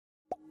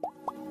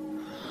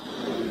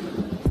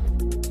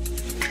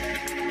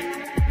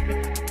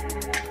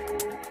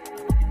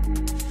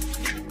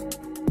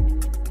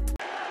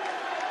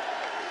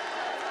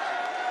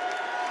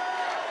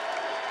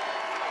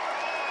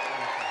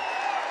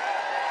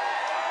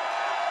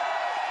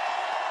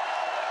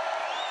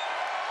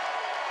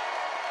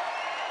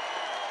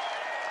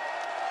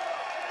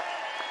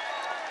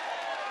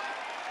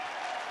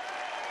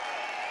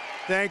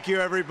Thank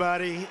you,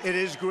 everybody. It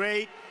is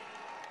great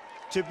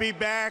to be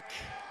back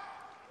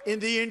in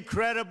the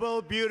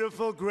incredible,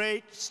 beautiful,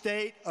 great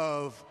state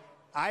of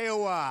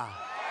Iowa.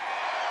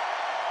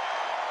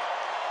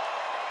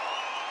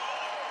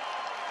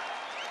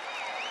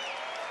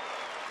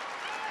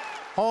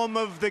 Home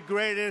of the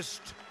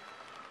greatest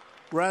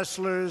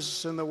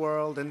wrestlers in the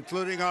world,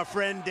 including our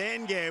friend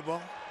Dan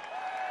Gable.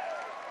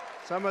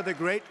 Some of the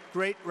great,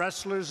 great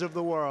wrestlers of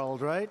the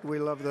world, right? We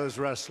love those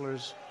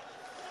wrestlers.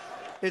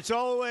 It's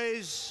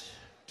always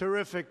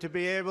terrific to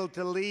be able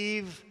to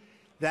leave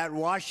that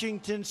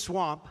Washington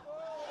swamp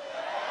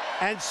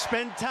and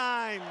spend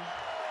time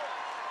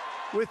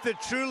with the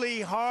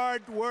truly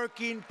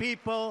hard-working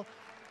people.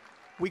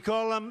 We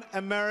call them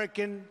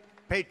American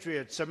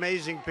patriots,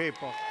 amazing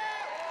people.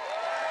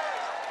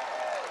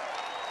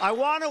 I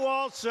want to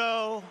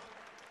also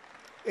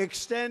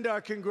extend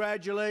our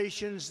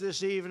congratulations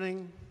this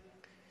evening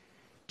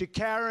to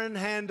Karen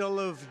Handel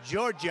of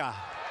Georgia.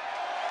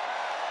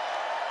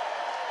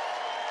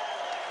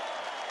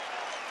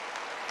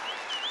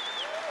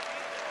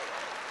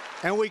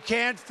 And we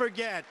can't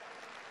forget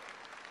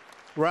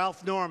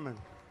Ralph Norman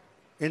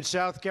in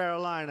South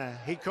Carolina.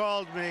 He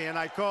called me and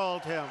I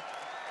called him.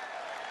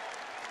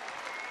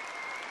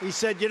 He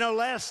said, you know,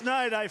 last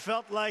night I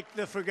felt like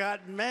the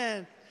forgotten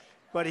man.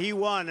 But he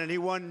won, and he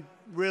won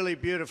really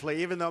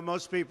beautifully, even though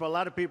a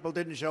lot of people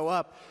didn't show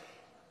up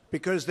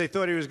because they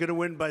thought he was going to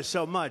win by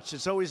so much.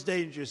 It's always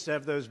dangerous to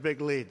have those big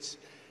leads.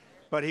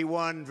 But he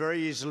won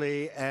very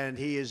easily, and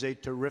he is a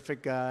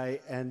terrific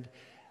guy. And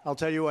I'll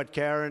tell you what,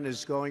 Karen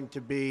is going to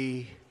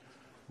be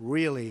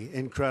really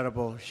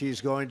incredible.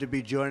 She's going to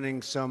be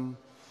joining some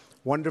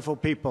wonderful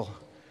people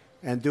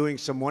and doing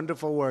some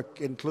wonderful work,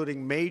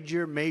 including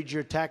major,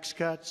 major tax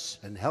cuts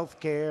and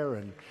health care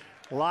and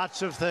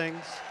lots of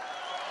things.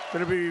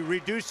 Going to be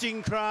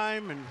reducing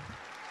crime, and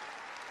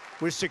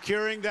we're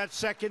securing that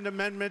Second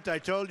Amendment. I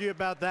told you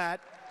about that.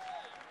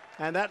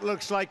 And that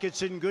looks like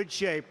it's in good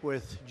shape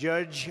with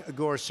Judge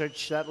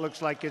Gorsuch. That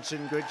looks like it's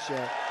in good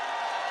shape.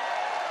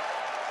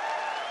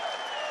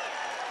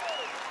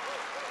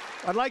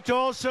 I'd like to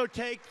also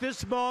take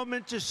this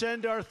moment to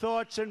send our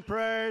thoughts and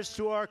prayers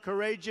to our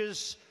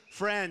courageous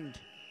friend,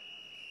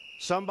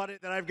 somebody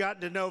that I've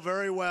gotten to know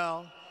very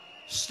well,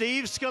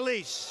 Steve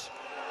Scalise,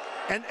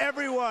 and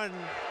everyone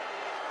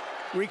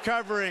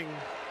recovering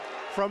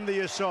from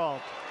the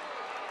assault.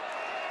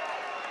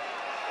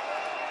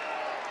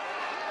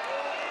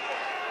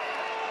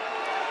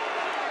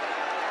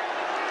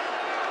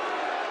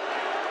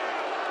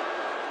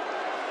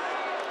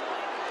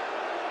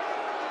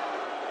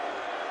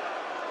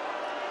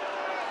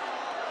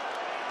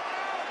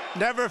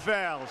 Never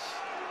fails.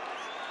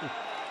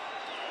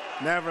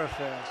 Never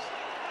fails.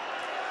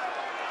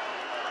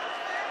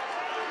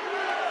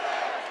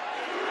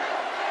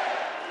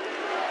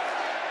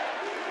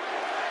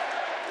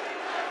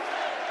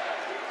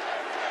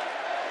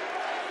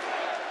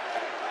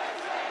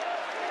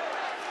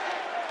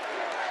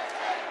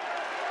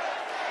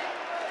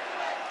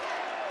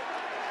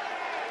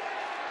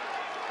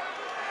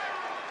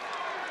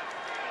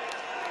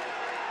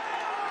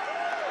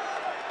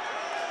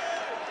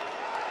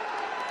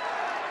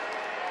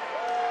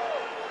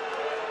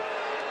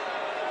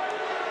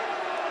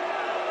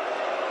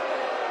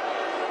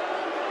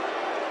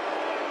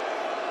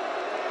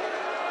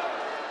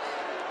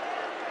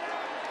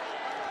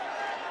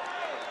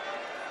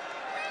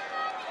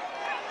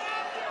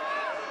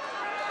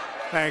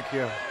 Thank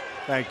you.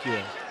 Thank you.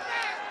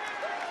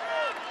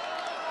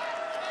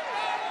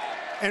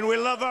 And we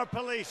love our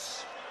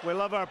police. We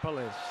love our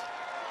police.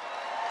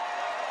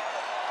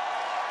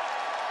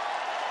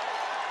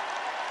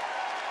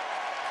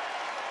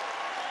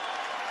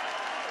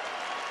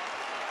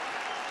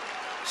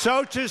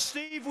 So to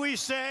Steve we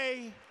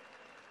say,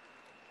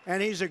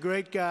 and he's a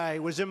great guy,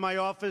 was in my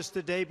office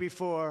the day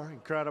before,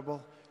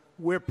 incredible.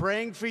 We're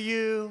praying for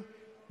you.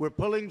 We're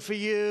pulling for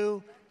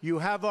you. You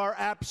have our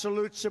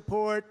absolute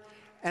support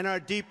and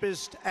our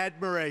deepest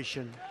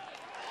admiration.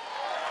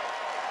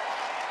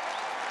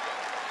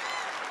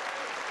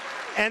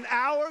 And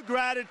our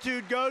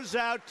gratitude goes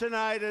out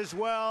tonight as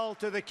well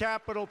to the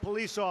Capitol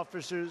police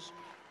officers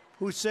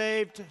who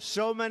saved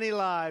so many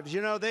lives.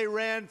 You know, they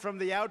ran from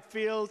the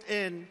outfield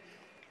in.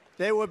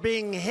 They were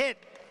being hit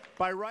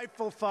by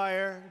rifle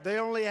fire. They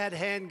only had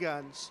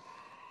handguns,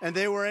 and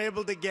they were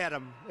able to get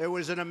them. It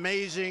was an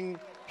amazing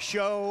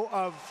show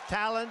of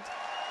talent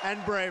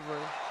and bravery.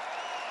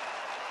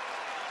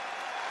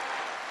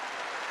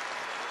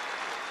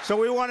 So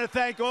we want to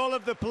thank all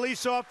of the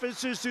police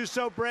officers who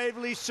so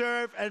bravely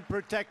serve and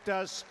protect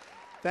us.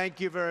 Thank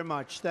you very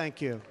much.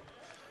 Thank you.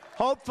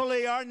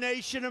 Hopefully our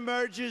nation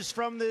emerges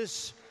from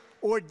this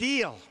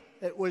ordeal.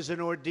 It was an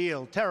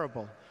ordeal,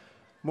 terrible.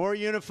 More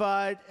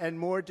unified and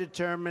more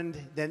determined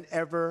than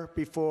ever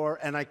before,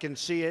 and I can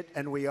see it,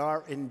 and we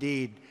are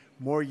indeed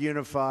more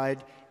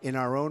unified in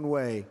our own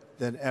way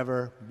than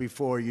ever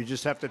before. You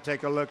just have to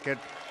take a look at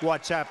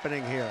what's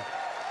happening here,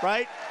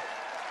 right?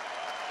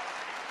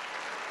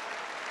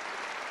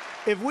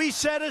 If we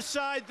set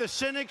aside the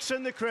cynics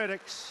and the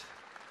critics,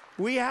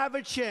 We have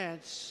a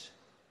chance,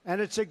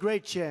 and it's a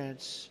great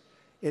chance.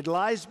 It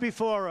lies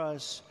before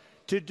us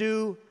to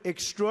do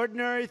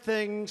extraordinary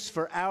things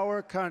for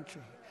our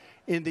country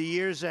in the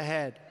years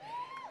ahead.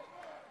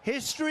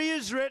 History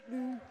is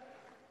written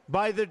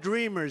by the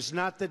dreamers,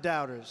 not the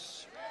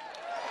doubters.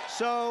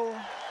 So,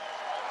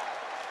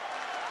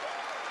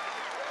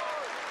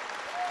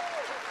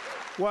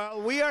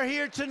 while we are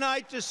here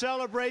tonight to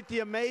celebrate the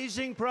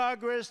amazing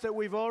progress that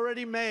we've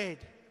already made,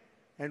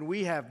 and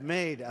we have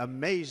made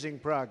amazing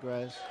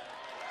progress,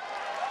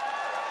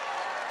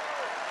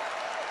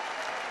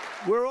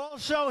 we're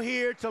also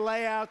here to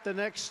lay out the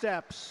next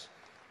steps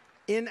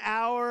in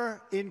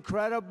our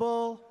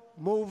incredible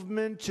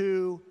movement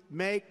to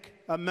make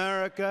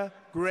America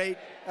great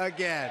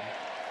again.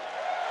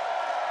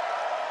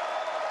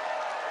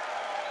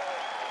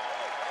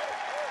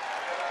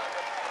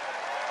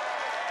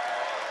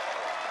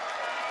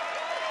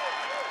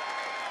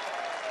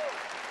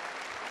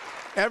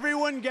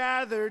 Everyone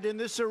gathered in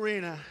this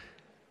arena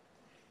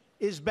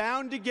is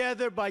bound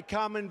together by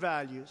common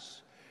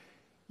values.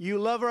 You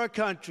love our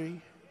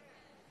country,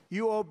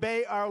 you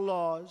obey our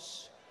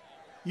laws,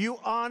 you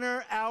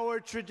honor our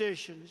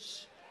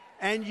traditions,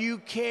 and you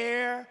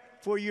care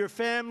for your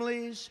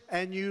families,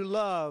 and you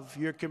love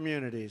your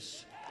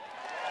communities.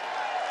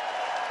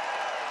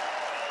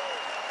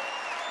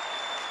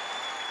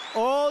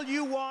 All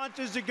you want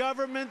is a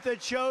government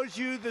that shows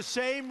you the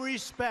same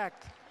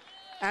respect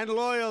and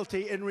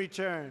loyalty in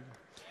return.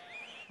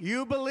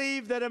 You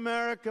believe that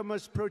America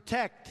must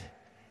protect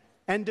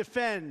and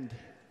defend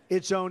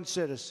its own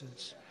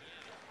citizens.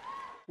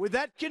 With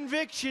that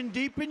conviction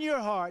deep in your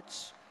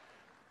hearts,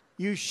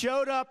 you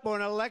showed up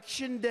on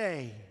Election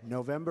Day,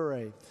 November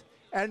 8th,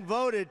 and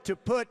voted to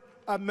put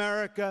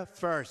America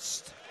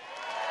first.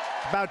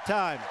 It's about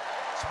time.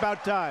 It's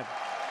about time.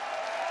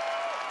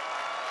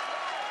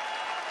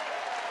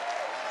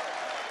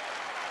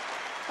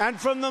 And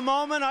from the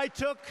moment I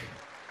took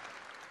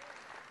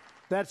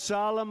that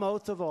solemn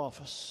oath of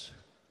office,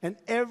 and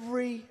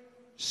every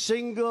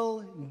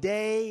single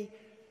day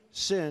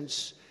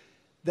since,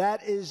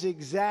 that is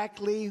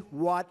exactly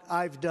what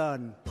I've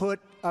done. Put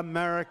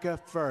America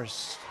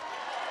first.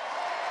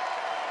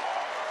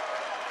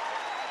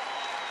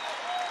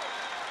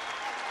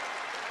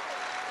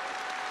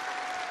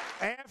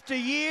 After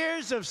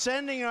years of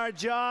sending our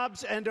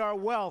jobs and our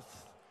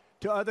wealth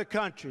to other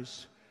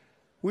countries,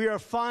 we are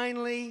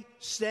finally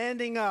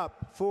standing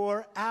up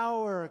for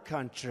our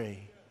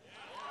country.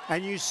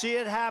 And you see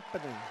it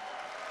happening.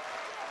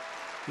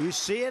 You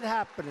see it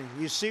happening.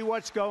 You see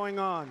what's going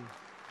on.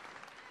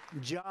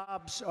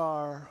 Jobs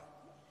are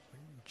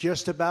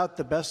just about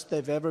the best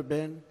they've ever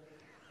been.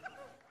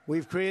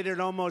 We've created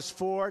almost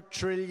 $4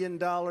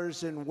 trillion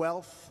in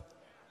wealth.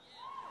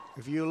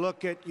 If you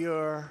look at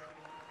your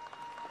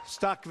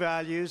stock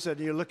values and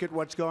you look at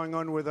what's going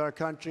on with our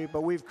country,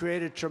 but we've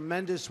created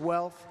tremendous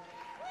wealth.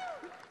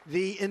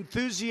 The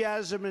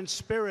enthusiasm and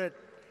spirit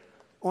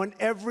on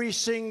every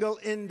single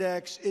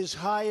index is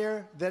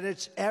higher than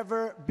it's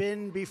ever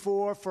been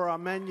before for our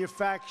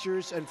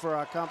manufacturers and for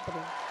our company.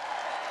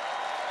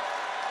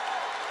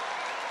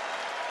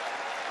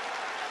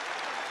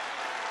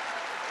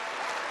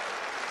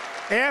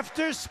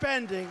 After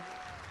spending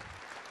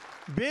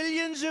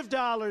billions of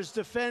dollars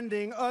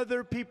defending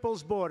other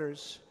people's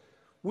borders,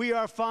 we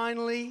are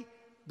finally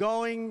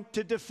going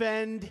to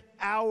defend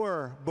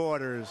our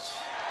borders.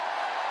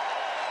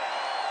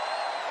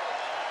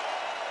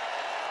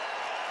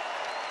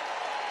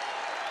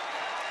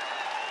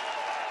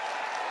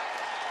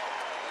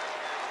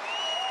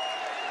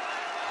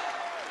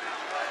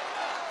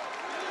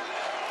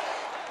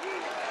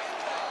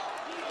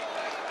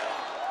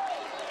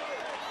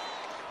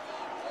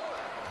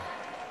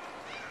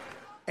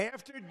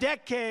 After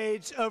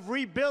decades of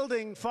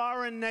rebuilding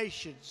foreign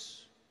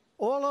nations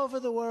all over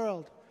the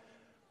world,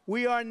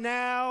 we are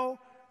now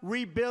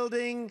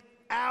rebuilding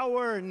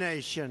our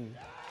nation.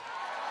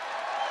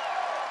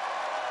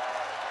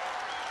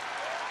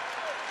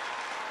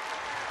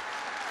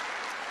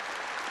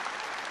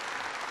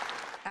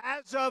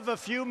 As of a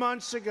few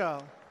months ago,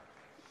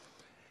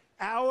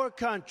 our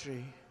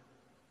country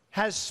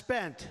has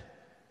spent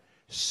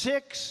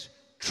 $6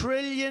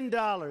 trillion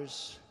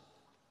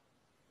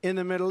in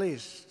the Middle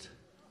East.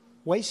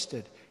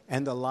 Wasted.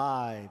 And the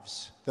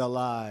lives,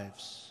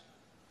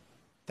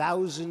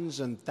 thousands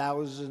and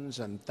thousands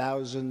and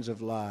thousands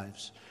of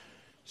lives.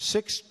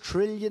 $6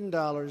 trillion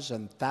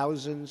and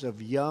thousands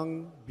of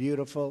young,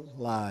 beautiful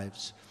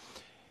lives.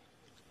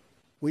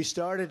 We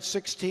started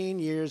 16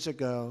 years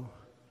ago,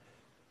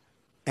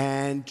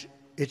 and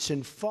it's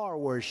in far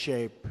worse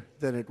shape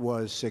than it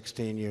was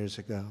 16 years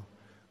ago,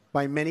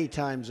 by many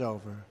times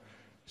over.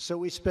 So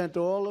we spent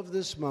all of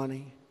this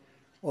money,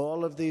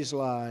 all of these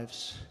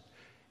lives,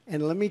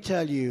 and let me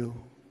tell you,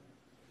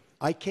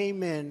 I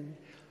came in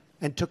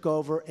and took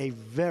over a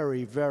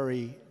very,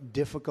 very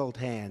difficult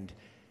hand,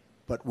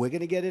 but we're going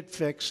to get it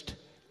fixed.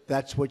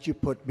 That's what you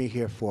put me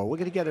here for. We're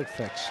going to get it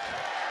fixed.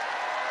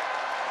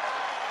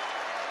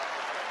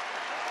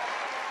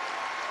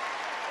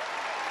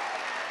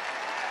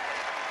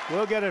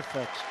 We'll get it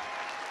fixed.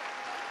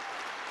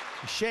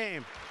 A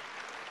shame.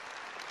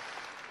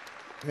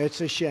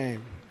 It's a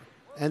shame.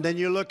 And then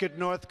you look at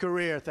North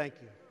Korea. Thank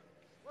you.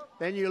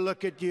 Then you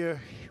look at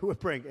we're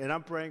praying, and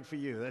I'm praying for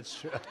you. That's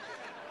true.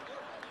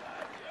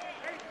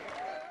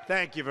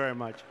 Thank you very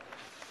much.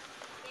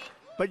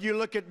 But you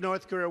look at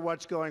North Korea,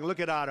 what's going. Look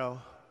at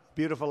Otto,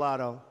 beautiful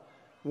Otto.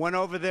 Went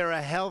over there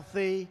a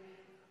healthy,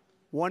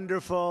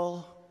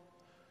 wonderful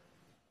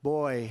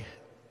boy.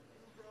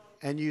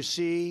 And you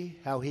see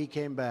how he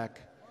came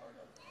back.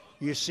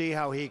 You see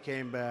how he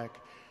came back.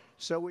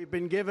 So we've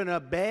been given a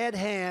bad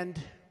hand,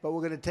 but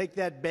we're going to take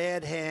that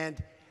bad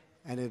hand,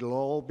 and it'll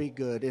all be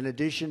good. In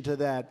addition to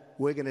that,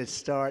 we're going to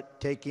start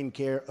taking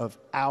care of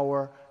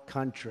our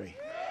country.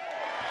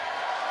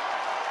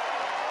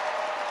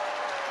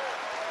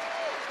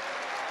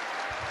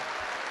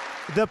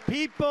 The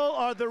people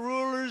are the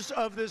rulers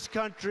of this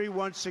country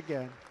once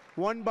again.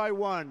 One by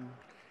one,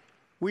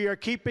 we are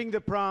keeping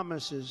the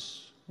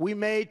promises we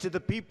made to the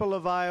people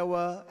of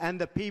Iowa and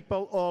the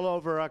people all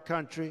over our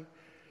country.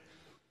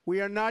 We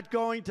are not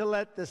going to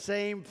let the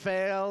same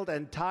failed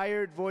and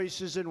tired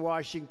voices in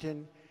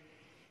Washington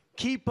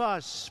keep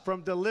us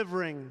from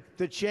delivering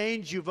the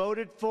change you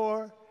voted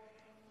for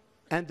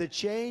and the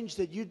change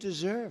that you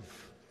deserve,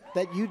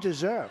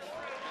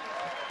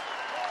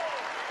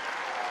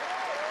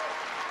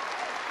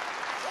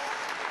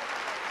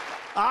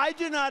 I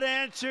do not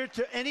answer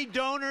to any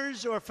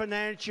donors or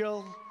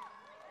financial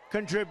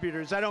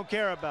contributors. I don't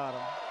care about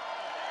them.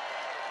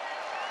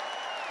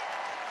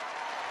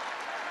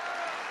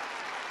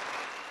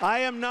 I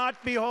am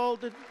not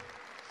beholden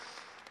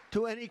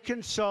to any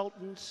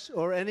consultants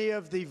or any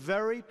of the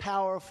very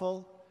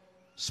powerful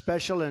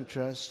special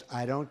interests.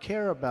 I don't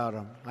care about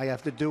them. I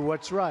have to do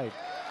what's right.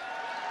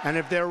 And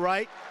if they're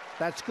right,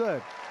 that's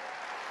good.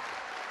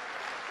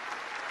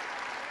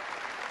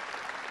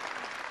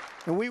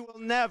 And we will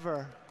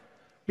never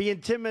be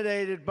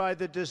intimidated by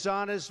the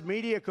dishonest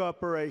media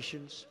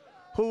corporations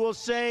who will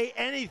say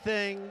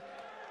anything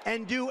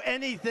and do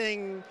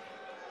anything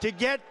to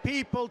get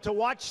people to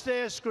watch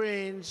their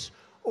screens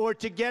or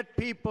to get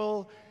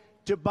people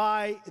to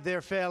buy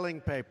their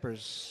failing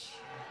papers.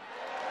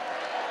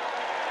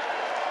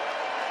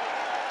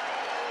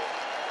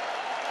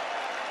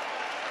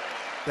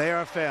 They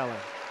are failing.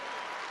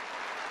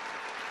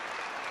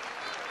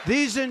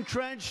 These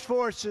entrenched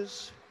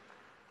forces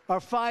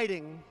are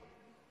fighting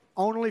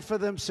only for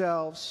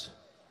themselves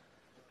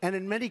and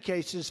in many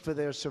cases for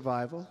their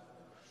survival.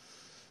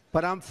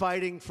 But I'm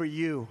fighting for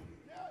you.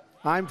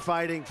 I'm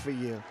fighting for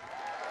you.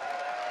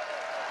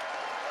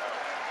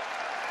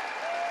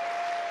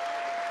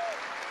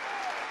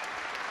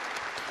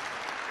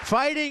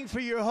 Fighting for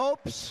your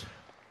hopes,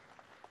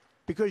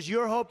 because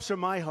your hopes are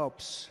my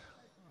hopes.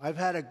 I've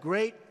had a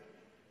great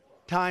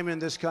time in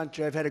this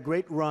country. I've had a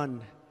great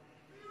run.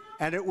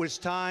 And it was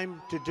time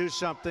to do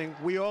something.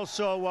 We all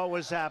saw what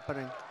was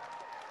happening.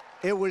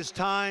 It was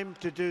time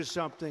to do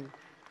something.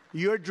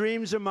 Your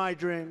dreams are my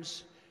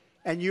dreams,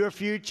 and your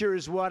future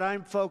is what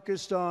I'm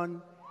focused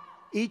on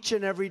each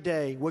and every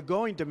day. We're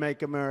going to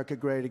make America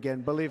great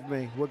again. Believe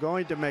me, we're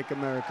going to make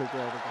America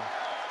great again.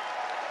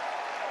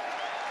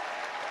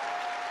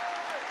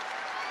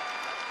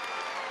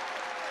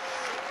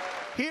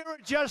 Here are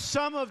just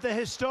some of the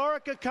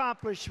historic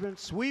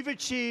accomplishments we've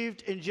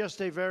achieved in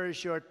just a very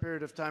short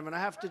period of time. And I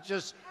have to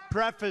just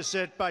preface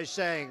it by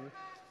saying,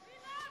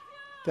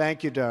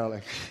 thank you,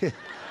 darling.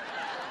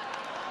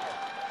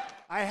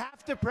 I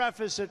have to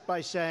preface it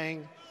by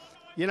saying,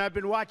 you know, I've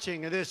been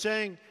watching, and they're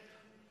saying,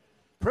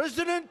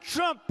 President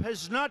Trump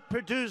has not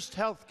produced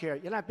health care.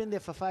 You know, I've been there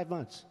for 5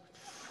 months.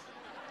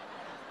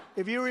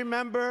 If you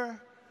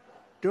remember,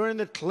 during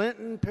the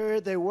Clinton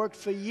period, they worked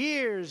for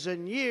years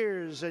and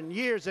years and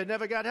years. They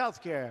never got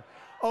health care.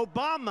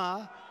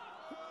 Obama,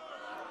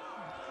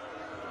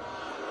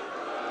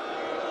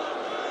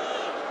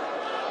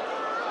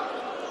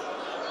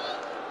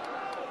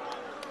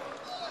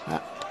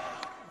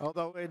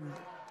 although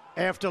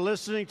after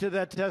listening to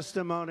that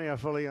testimony, I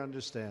fully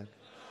understand.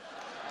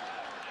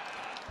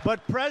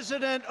 But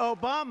President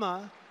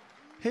Obama,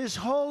 his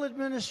whole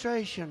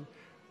administration,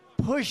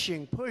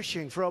 pushing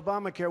for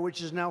Obamacare, which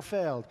has now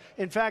failed.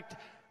 In fact,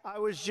 I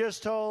was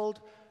just told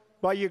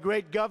by your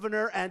great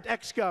governor and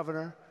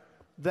ex-governor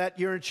that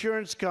your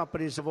insurance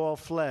companies have all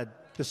fled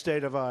the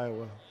state of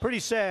Iowa. Pretty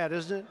sad,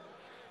 isn't it?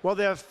 Well,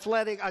 they're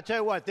flooding. I tell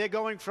you what, they're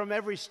going from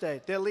every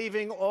state. They're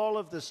leaving all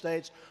of the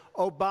states.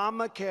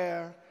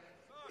 Obamacare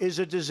is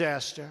a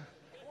disaster.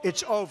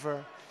 It's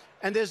over.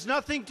 And there's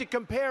nothing to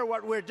compare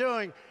what we're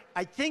doing.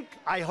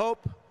 I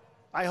hope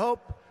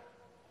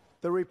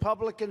the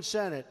Republican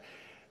Senate,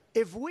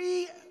 if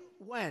we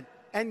went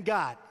and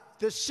got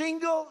the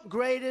single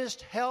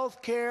greatest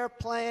health care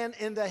plan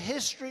in the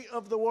history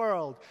of the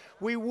world,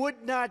 we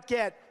would not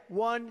get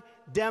one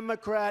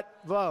Democrat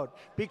vote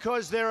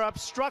because they're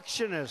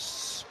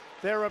obstructionists.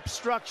 They're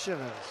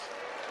obstructionists.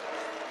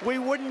 We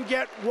wouldn't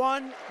get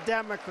one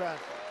Democrat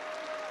vote.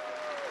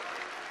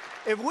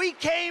 If we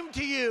came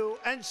to you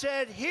and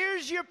said,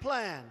 here's your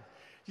plan,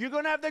 you're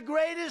going to have the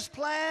greatest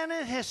plan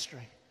in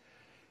history,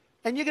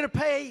 And you're going to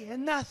pay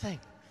nothing.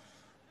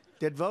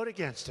 They'd vote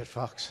against it,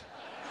 folks.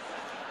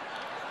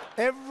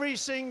 Every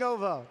single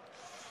vote.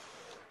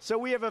 So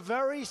we have a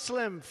very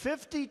slim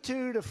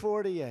 52 to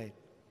 48.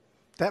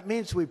 That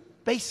means we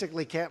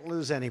basically can't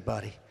lose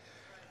anybody.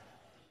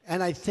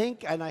 And I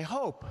think, and I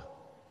hope,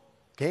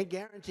 can't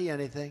guarantee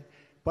anything,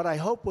 but I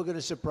hope we're going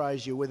to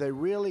surprise you with a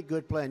really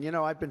good plan. You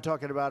know, I've been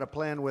talking about a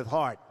plan with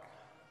heart.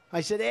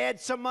 I said, add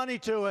some money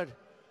to it.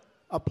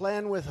 A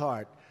plan with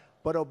heart.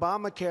 But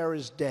Obamacare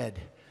is dead.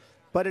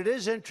 But it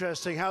is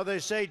interesting how they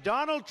say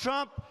Donald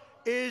Trump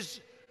is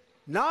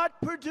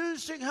not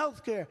producing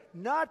health care.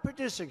 Not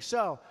producing.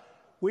 So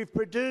we've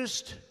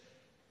produced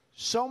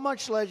so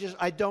much legislation.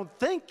 I don't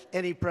think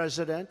any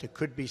president, it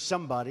could be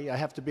somebody, I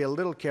have to be a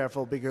little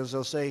careful because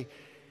they'll say,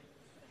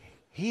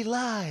 he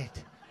lied.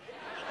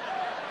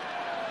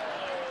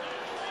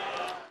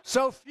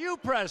 So few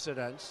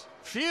presidents,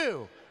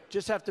 few,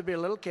 just have to be a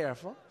little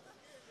careful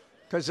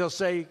because they'll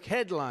say,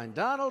 headline,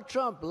 Donald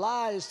Trump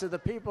lies to the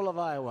people of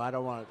Iowa. I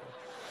don't want it.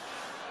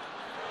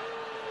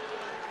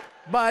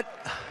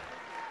 But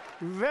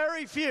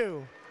very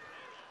few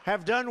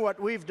have done what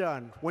we've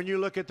done when you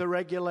look at the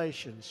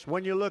regulations,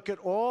 when you look at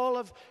all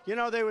of, you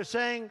know, they were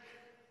saying,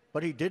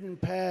 but he didn't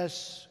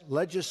pass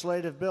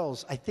legislative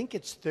bills. I think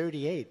it's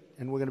 38,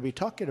 and we're going to be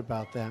talking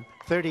about them,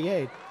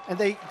 38. And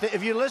they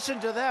if you listen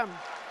to them,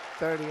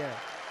 38.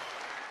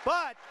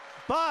 But,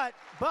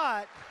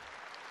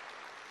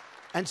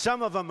 and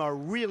some of them are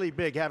really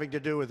big, having to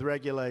do with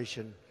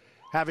regulation,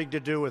 having to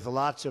do with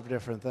lots of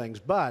different things.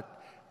 But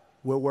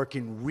we're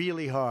working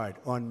really hard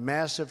on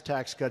massive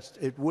tax cuts.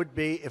 It would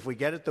be, if we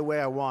get it the way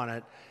I want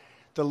it,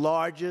 the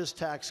largest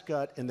tax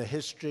cut in the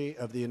history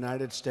of the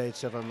United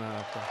States of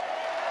America.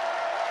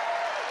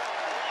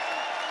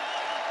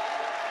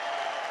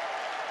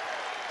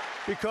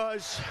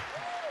 Because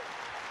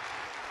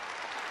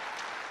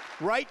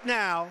right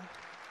now,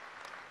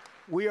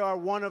 we are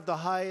one of the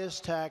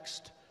highest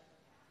taxed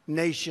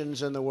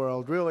nations in the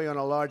world. Really, on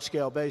a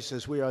large-scale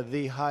basis, we are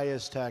the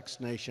highest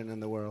taxed nation in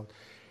the world.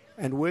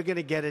 And we're going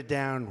to get it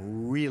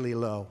down really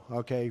low,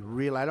 okay?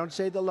 Real. I don't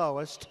say the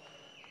lowest,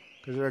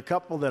 because there are a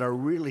couple that are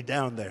really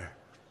down there.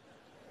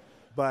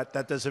 But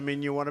that doesn't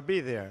mean you want to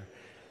be there.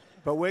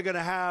 But we're going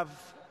to have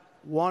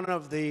one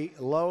of the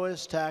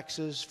lowest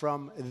taxes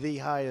from the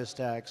highest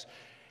tax,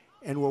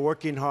 and we're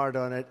working hard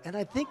on it. And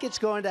I think it's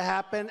going to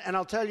happen. And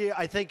I'll tell you,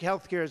 I think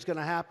health care is going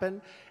to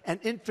happen,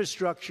 and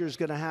infrastructure is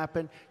going to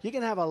happen. You're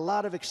going to have a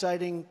lot of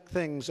exciting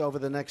things over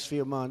the next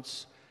few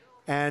months.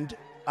 And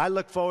I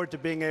look forward to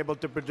being able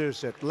to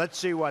produce it. Let's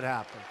see what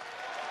happens.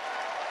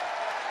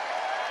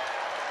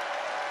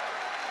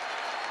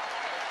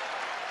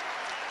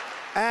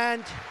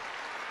 And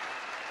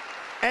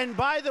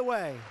by the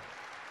way,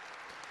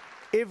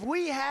 if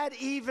we had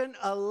even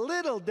a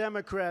little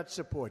Democrat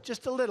support,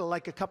 just a little,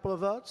 like a couple of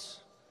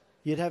votes,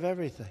 you'd have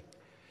everything.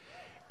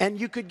 And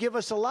you could give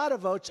us a lot of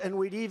votes, and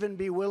we'd even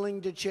be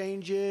willing to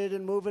change it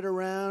and move it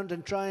around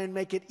and try and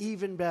make it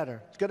even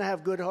better. It's going to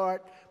have good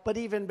heart, but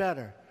even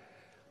better.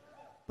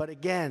 But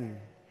again,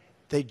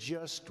 they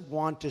just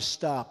want to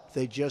stop.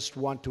 They just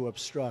want to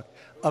obstruct.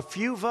 A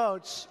few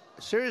votes,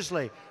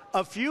 seriously,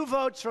 a few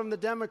votes from the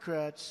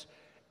Democrats,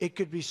 it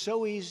could be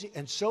so easy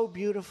and so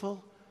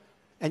beautiful,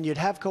 and you'd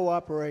have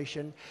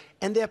cooperation.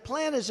 And their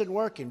plan isn't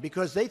working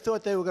because they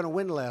thought they were going to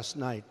win last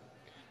night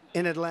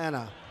in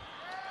Atlanta.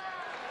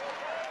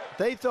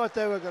 They thought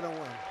they were going to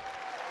win.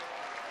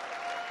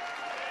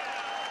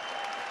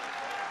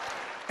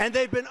 And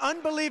they've been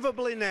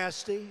unbelievably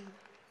nasty,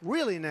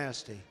 really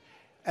nasty.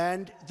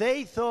 And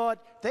they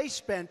thought they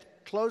spent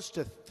close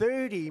to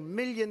 $30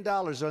 million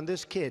on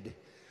this kid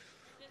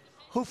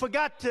who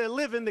forgot to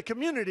live in the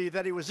community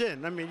that he was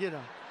in. I mean, you know.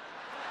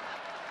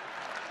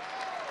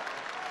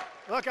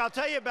 Look, I'll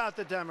tell you about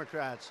the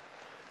Democrats.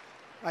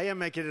 I am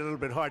making it a little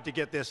bit hard to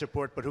get their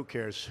support, but who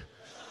cares?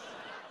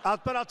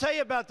 But I'll tell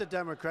you about the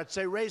Democrats.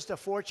 They raised a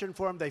fortune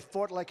for him. They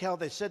fought like hell.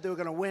 They said they were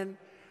going to win.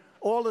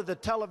 All of the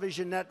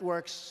television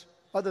networks,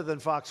 other than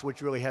Fox,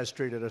 which really has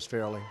treated us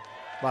fairly,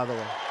 by the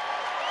way.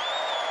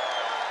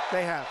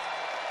 They have.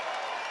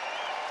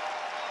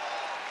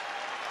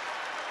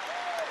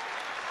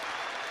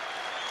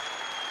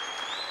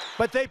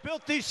 But they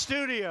built these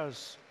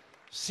studios,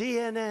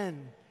 CNN.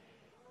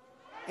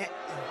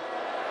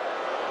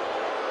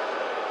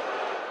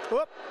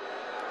 Whoop.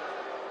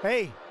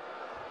 Hey,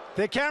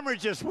 the camera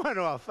just went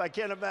off. I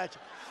can't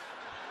imagine.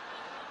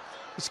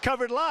 It's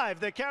covered live.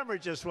 The camera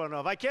just went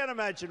off. I can't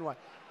imagine why.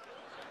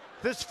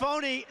 This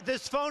phony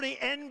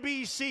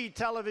NBC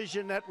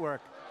television network.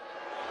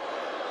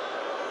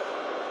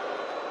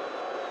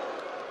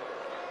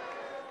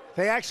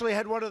 They actually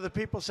had one of the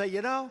people say,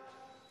 you know,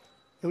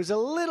 it was a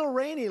little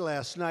rainy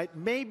last night.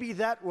 Maybe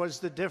that was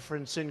the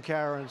difference in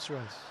Karen's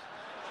race.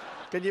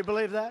 Can you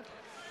believe that?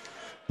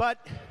 But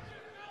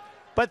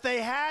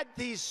they had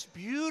these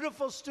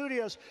beautiful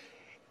studios.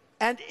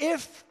 And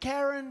if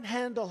Karen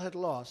Handel had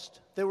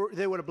lost, they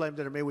would have blamed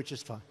it on me, which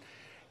is fine.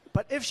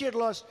 But if she had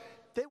lost,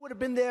 they would have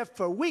been there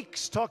for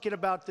weeks talking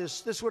about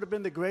this. This would have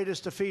been the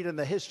greatest defeat in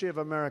the history of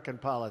American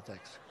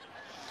politics.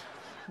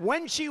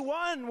 when she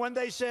won, when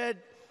they said,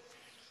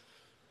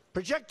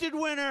 projected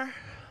winner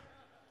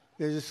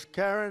is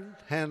Karen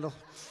Handel,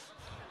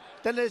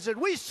 then they said,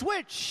 we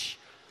switch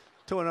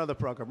to another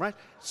program, right?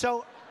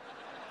 So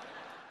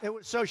it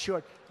was so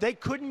short. They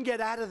couldn't get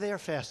out of there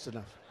fast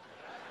enough.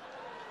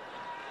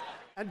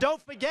 And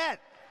don't forget,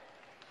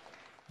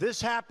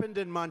 this happened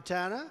in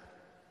Montana,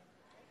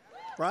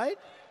 right?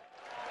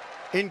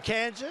 In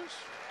Kansas.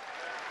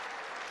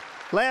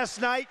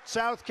 Last night,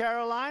 South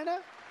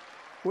Carolina,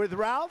 with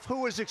Ralph,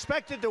 who was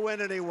expected to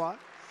win and he won.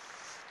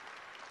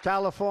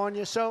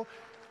 California. So,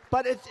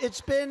 but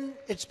it's been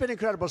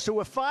incredible. So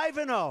we're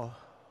 5-0.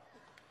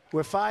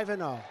 We're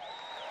 5-0.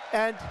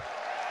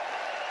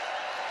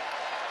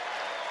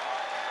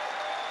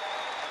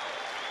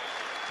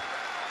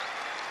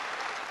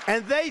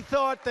 And they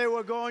thought they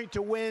were going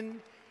to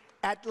win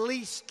at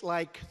least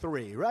like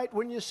 3, right?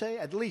 Wouldn't you say?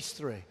 At least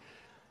 3.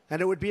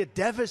 And it would be a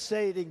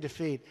devastating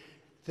defeat.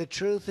 The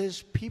truth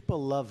is,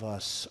 people love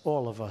us,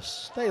 all of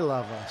us. They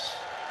love us.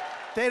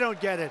 They don't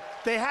get it.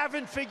 They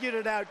haven't figured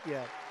it out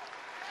yet.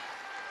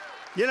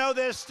 You know,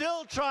 they're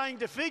still trying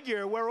to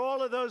figure where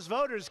all of those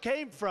voters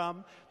came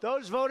from.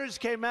 Those voters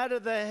came out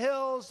of the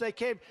hills.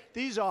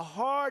 These are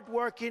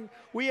hard-working.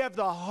 We have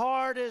the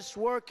hardest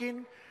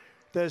working,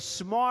 the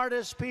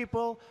smartest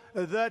people,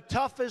 the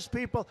toughest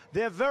people.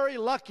 They're very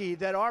lucky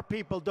that our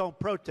people don't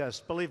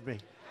protest, believe me.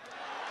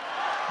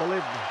 Believe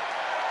me.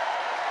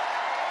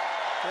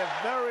 They're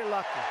very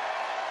lucky.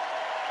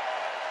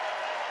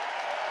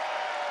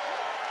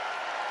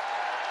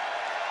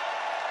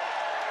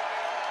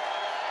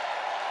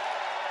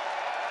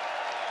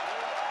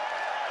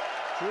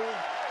 True.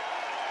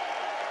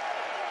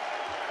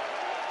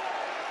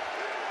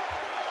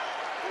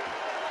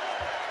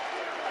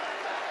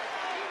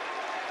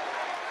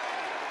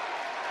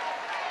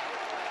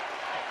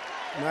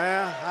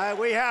 Yeah,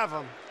 we have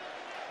them.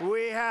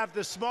 We have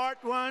the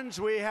smart ones.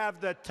 We have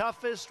the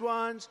toughest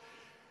ones.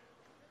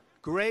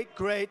 Great,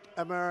 great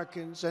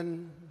Americans.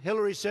 And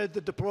Hillary said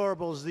the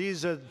deplorables.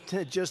 These are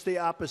just the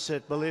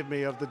opposite, believe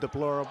me, of the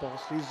deplorables.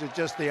 These are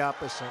just the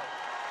opposite.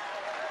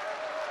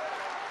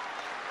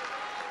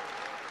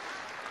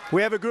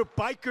 We have a group,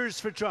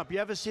 Bikers for Trump. You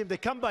ever see them? They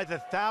come by the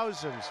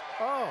thousands.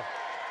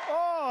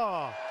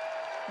 Oh,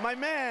 my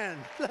man.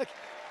 Look,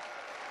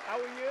 how are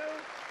you?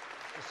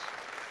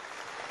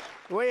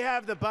 We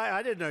have the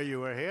I didn't know you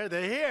were here.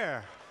 They're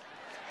here.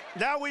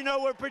 Now we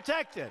know we're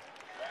protected.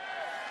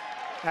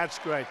 That's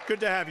great. Good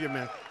to have you,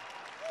 man.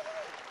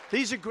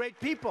 These are great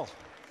people.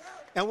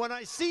 And when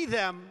I see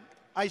them,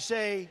 I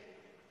say,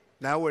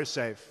 now we're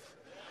safe.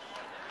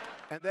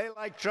 And they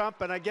like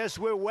Trump, and I guess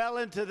we're well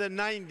into the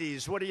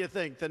 90s. What do you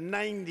think? The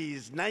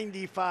 90s,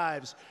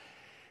 95s.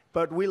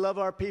 But we love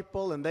our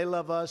people, and they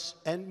love us.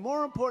 And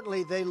more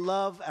importantly, they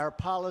love our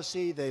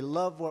policy. They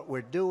love what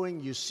we're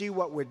doing. You see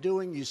what we're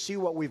doing. You see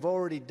what we've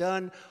already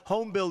done.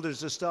 Home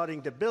builders are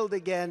starting to build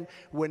again.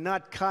 We're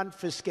not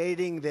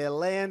confiscating their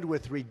land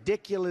with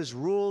ridiculous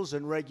rules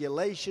and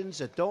regulations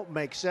that don't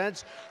make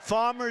sense.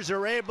 Farmers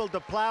are able to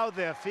plow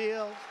their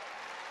fields.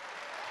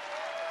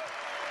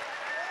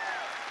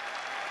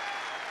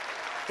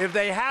 If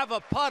they have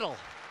a puddle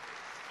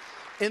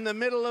in the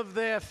middle of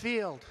their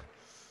field,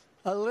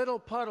 a little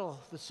puddle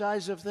the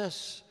size of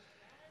this,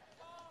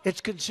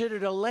 it's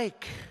considered a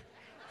lake,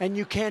 and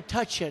you can't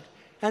touch it.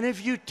 And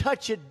if you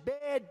touch it,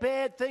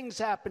 bad things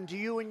happen to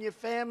you and your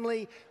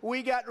family.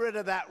 We got rid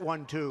of that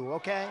one too,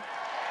 okay?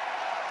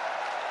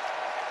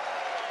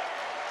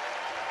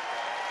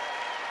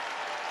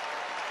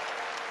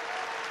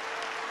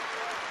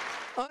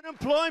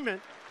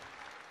 Unemployment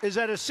is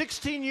at a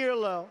 16-year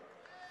low.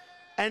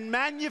 And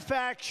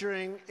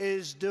manufacturing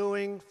is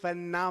doing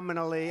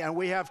phenomenally, and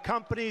we have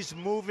companies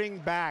moving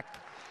back.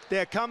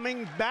 They're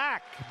coming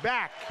back.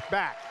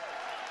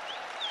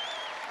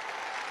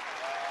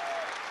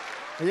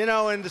 You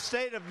know, in the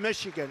state of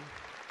Michigan,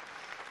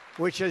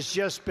 which has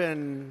just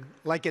been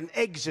like an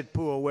exit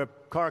pool where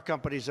car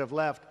companies have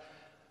left,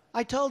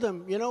 I told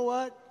them, you know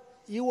what?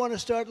 You want to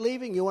start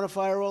leaving? You want to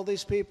fire all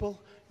these people?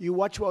 You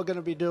watch what we're going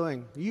to be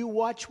doing. You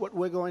watch what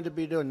we're going to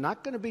be doing.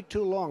 Not going to be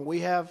too long. We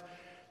have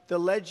the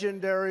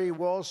legendary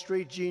Wall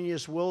Street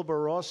genius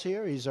Wilbur Ross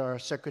here. He's our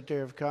Secretary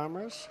of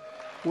Commerce.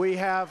 We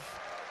have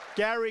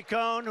Gary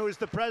Cohn, who is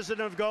the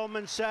president of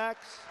Goldman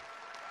Sachs.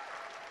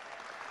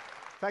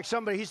 In fact,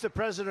 he's the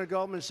president of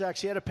Goldman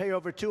Sachs. He had to pay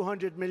over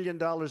 $200 million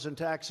in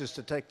taxes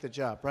to take the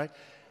job, right?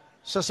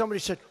 So somebody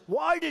said,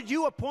 why did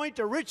you appoint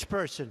a rich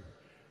person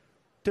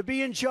to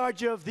be in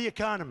charge of the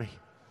economy?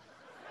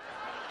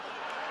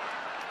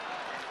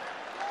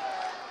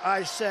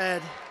 I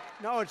said,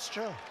 no, it's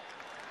true.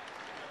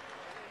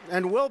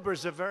 And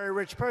Wilbur's a very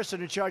rich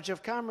person in charge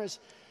of commerce.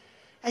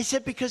 I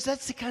said, because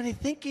that's the kind of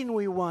thinking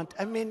we want.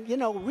 I mean, you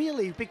know,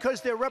 really,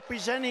 because they're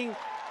representing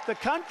the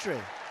country.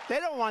 They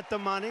don't want the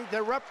money.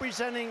 They're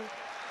representing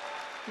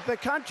the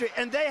country.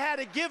 And they had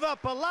to give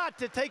up a lot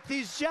to take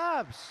these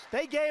jobs.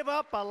 They gave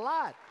up a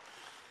lot.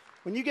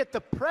 When you get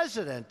the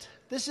president,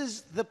 this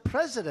is the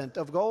president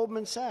of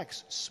Goldman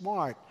Sachs,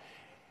 smart.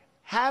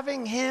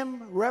 Having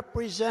him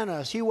represent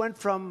us, he went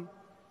from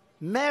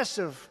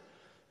massive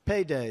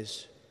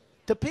paydays,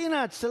 to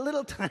peanuts, to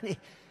little tiny.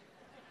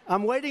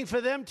 I'm waiting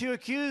for them to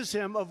accuse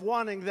him of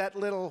wanting that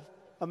little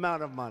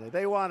amount of money.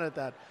 They wanted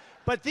that.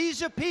 But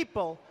these are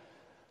people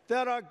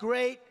that are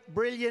great,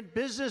 brilliant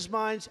business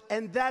minds,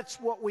 and that's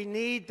what we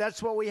need.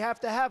 That's what we have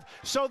to have,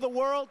 so the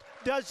world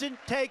doesn't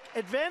take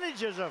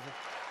advantages of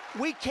it.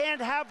 We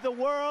can't have the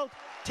world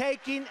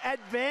taking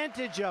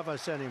advantage of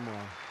us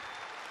anymore.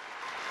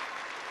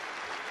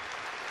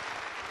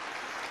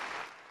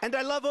 And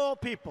I love all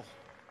people,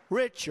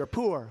 rich or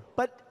poor,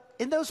 but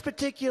in those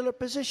particular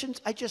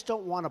positions, I just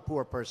don't want a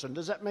poor person.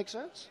 Does that make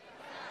sense?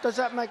 Does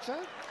that make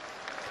sense?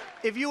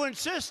 If you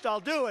insist, I'll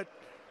do it,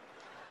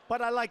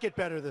 but I like it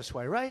better this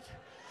way, right?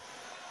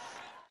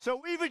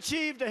 So we've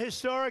achieved a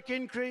historic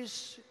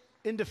increase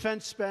in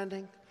defense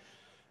spending,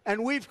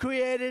 and we've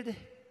created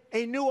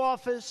a new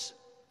office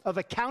of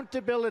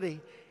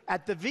accountability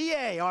at the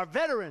VA, our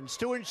veterans,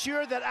 to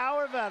ensure that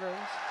our veterans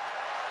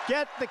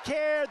get the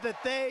care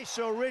that they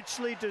so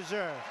richly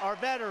deserve. Our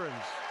veterans.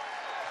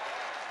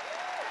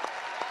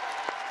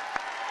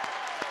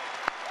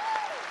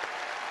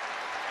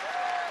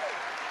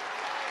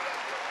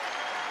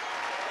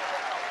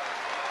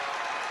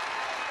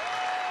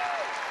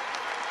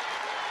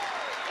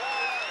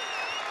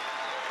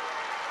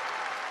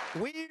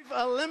 We've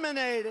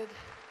eliminated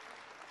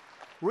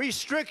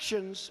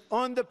restrictions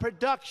on the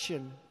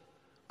production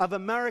of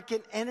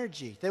American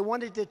energy. They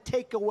wanted to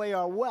take away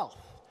our wealth.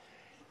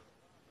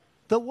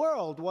 The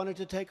world wanted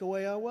to take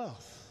away our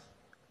wealth.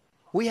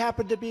 We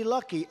happen to be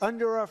lucky.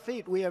 Under our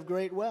feet, we have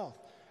great wealth.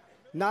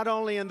 Not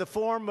only in the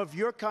form of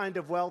your kind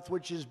of wealth,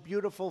 which is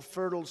beautiful,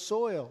 fertile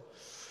soil,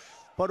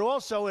 but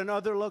also in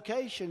other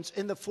locations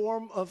in the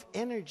form of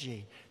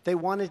energy. They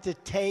wanted to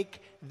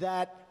take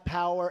that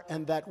power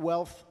and that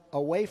wealth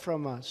away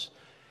from us.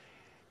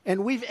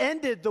 And we've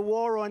ended the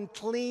war on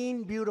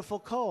clean, beautiful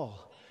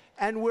coal.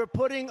 And we're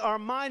putting our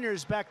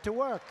miners back to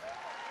work.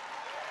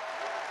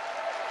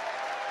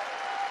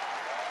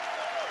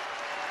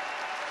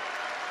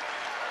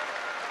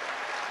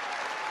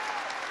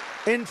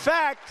 In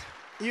fact,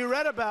 you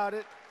read about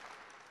it,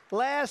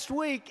 last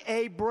week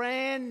a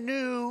brand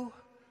new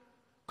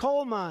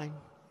coal mine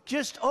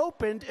just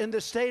opened in the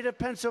state of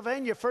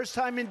Pennsylvania, first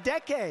time in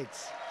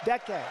decades.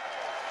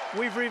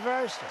 We've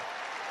reversed it.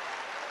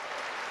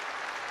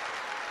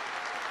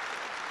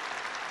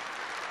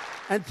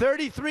 And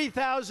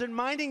 33,000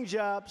 mining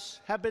jobs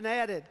have been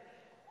added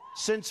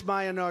since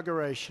my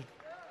inauguration.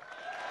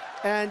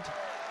 And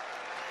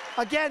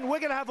again, we're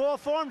going to have all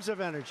forms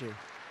of energy.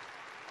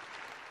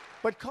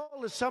 But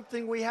coal is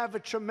something we have a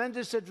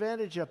tremendous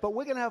advantage of. But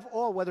we're going to have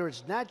all, whether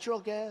it's natural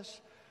gas,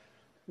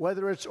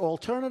 whether it's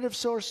alternative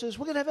sources,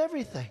 we're going to have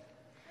everything.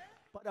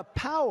 But a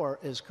power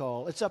is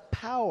coal. It's a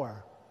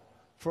power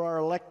for our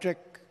electric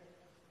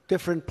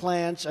different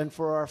plants and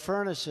for our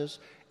furnaces.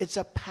 It's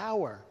a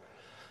power.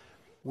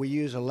 We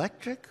use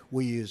electric,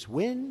 we use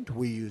wind,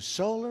 we use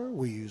solar,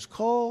 we use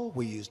coal,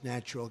 we use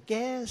natural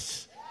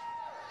gas.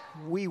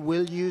 We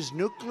will use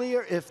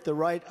nuclear if the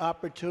right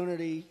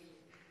opportunity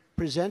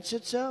presents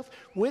itself.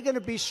 We're going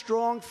to be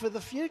strong for the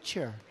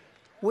future.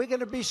 We're going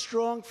to be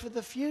strong for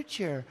the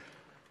future.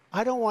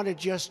 I don't want to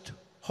just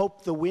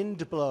hope the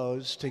wind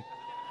blows to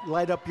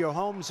light up your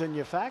homes and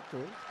your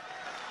factories.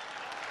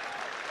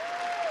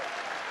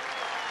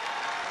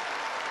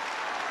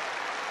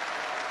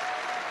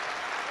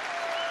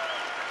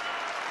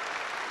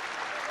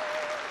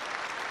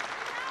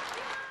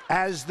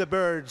 As the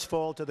birds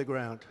fall to the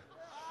ground.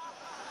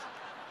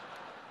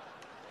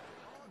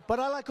 But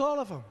I like all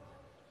of them.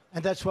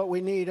 And that's what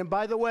we need. And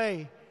by the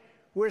way,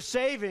 we're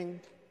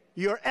saving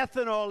your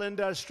ethanol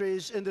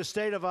industries in the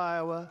state of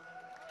Iowa,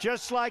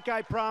 just like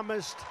I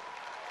promised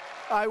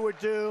I would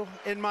do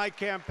in my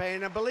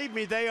campaign. And believe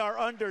me, they are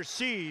under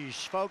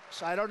siege,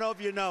 folks. I don't know if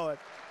you know it,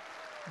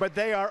 but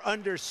they are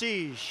under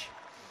siege.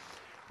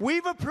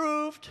 We've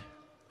approved,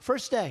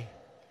 first day,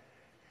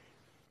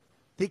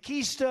 the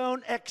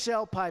Keystone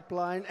XL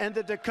pipeline and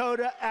the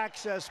Dakota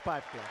Access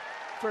pipeline.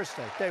 First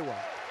day, day one.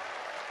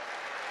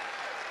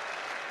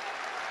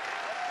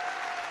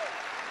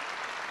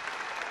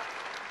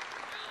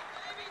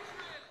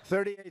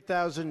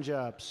 $38,000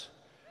 jobs.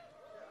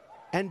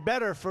 And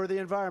better for the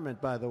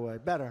environment, by the way.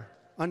 Better.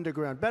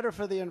 Underground. Better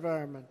for the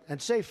environment.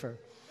 And safer.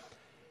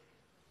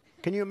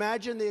 Can you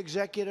imagine the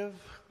executive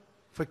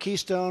for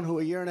Keystone who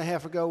a year and a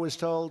half ago was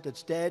told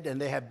it's dead and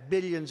they have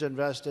billions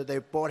invested. They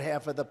bought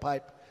half of the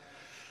pipe.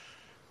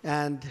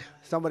 And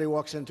somebody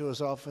walks into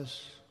his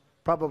office,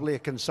 probably a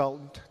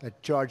consultant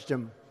that charged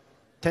him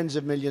tens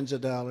of millions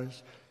of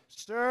dollars.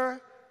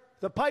 Sir,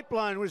 the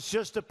pipeline was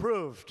just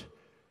approved.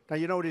 Now,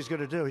 you know what he's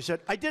going to do. He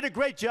said, I did a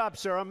great job,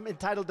 sir. I'm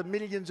entitled to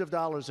millions of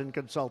dollars in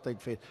consulting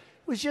fees.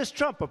 It was just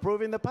Trump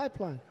approving the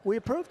pipeline. We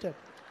approved it.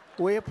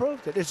 We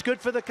approved it. It's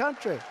good for the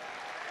country.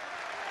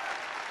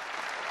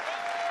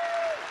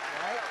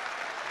 Right?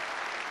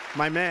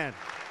 My man.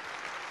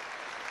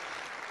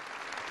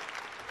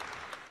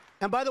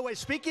 And by the way,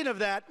 speaking of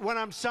that, when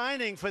I'm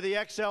signing for the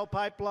XL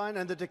pipeline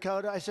and the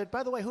Dakota, I said,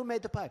 by the way, who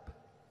made the pipe?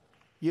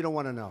 You don't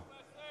want to know.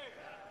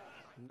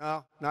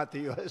 No, not the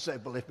USA,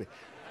 believe me.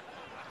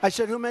 I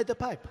said, who made the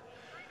pipe?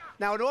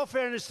 Now, in all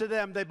fairness to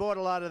them, they bought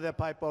a lot of their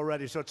pipe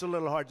already, so it's a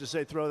little hard to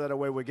say, throw that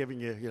away, we're giving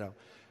you, you know.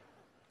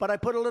 But I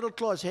put a little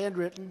clause,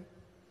 handwritten.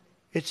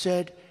 It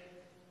said,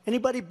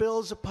 anybody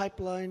builds a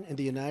pipeline in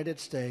the United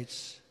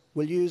States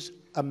will use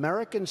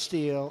American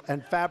steel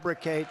and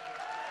fabricate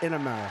in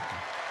America.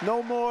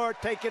 No more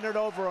taking it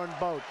over on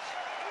boats.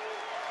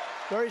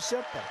 Very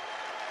simple.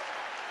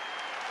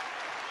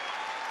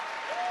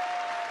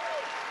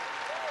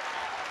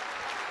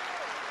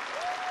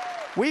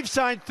 We've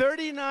signed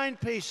 39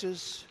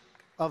 pieces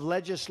of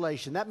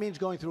legislation. That means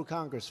going through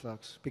Congress,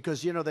 folks,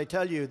 because, you know, they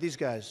tell you, these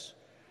guys,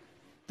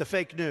 the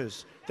fake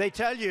news, they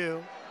tell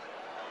you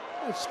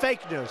it's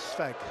fake news,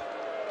 fake.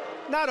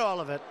 Not all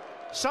of it.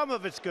 Some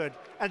of it's good,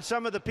 and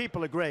some of the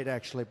people are great,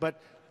 actually,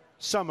 but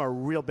some are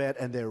real bad,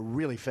 and they're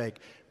really fake.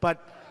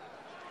 But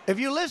if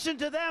you listen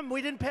to them,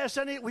 we didn't pass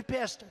any. We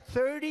passed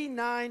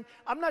 39.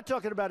 I'm not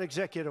talking about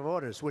executive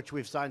orders, which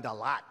we've signed a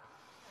lot.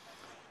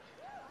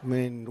 I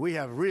mean, we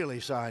have really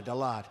signed a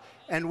lot.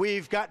 And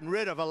we've gotten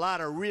rid of a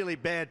lot of really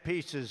bad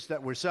pieces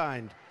that were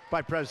signed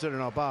by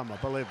President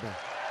Obama, believe me.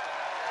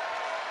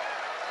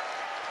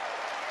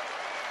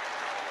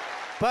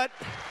 But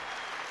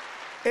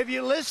if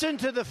you listen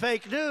to the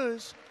fake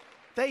news,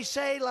 they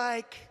say,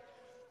 like,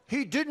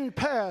 he didn't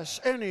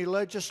pass any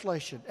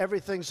legislation.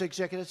 Everything's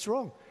executive. It's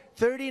wrong.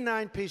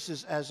 39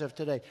 pieces as of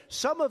today.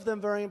 Some of them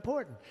very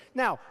important.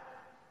 Now,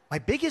 my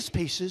biggest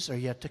pieces are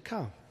yet to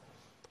come.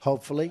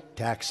 Hopefully,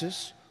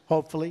 taxes.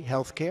 Hopefully,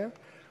 health care.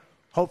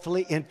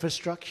 Hopefully,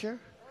 infrastructure.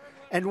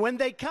 And when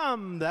they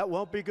come, that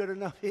won't be good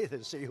enough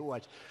either, so you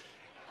watch.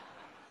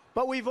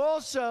 But we've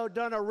also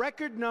done a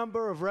record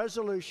number of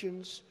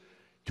resolutions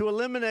to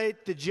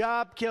eliminate the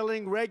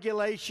job-killing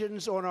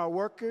regulations on our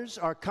workers,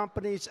 our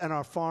companies, and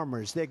our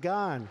farmers. They're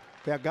gone.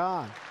 They're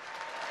gone.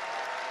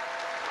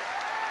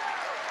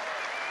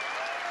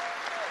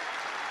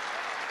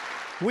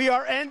 We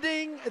are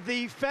ending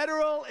the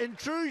federal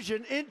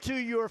intrusion into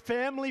your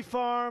family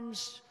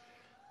farms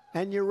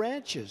and your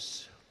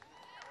ranches.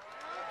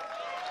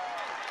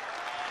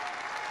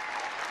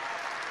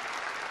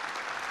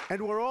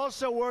 And we're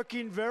also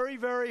working very,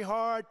 very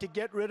hard to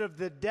get rid of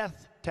the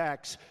death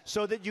tax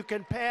so that you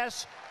can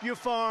pass your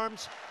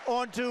farms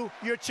onto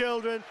your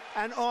children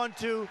and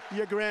onto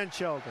your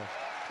grandchildren.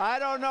 I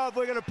don't know if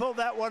we're going to pull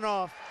that one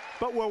off,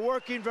 but we're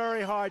working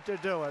very hard to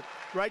do it.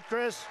 Right,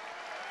 Chris?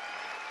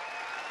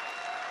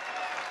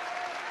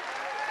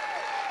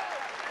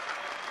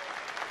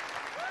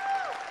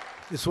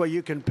 This way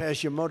you can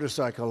pass your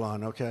motorcycle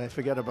on, okay?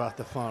 Forget about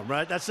the farm,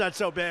 right? That's not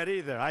so bad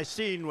either. I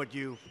seen what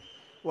you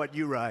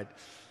ride.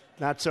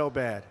 Not so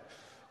bad.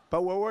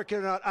 But we're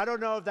working on, I don't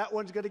know if that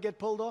one's going to get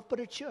pulled off, but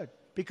it should,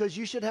 because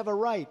you should have a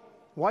right.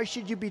 Why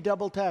should you be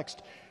double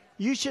taxed?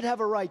 You should have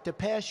a right to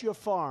pass your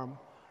farm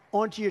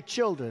onto your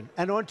children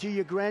and onto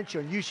your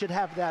grandchildren. You should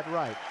have that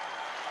right.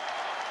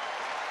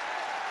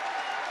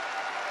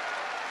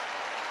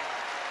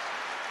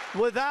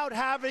 Without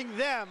having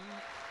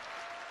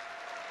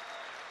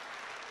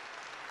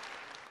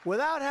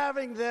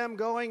them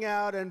going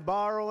out and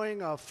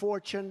borrowing a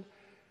fortune,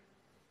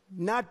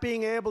 not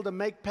being able to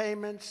make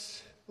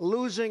payments,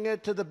 losing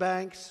it to the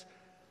banks.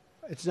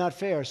 It's not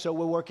fair, so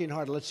we're working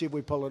hard. Let's see if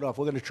we pull it off.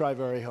 We're going to try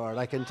very hard,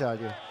 I can tell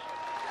you.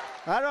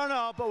 I don't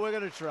know, but we're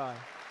going to try.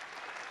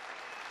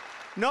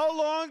 No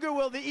longer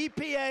will the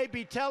EPA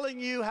be telling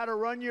you how to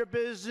run your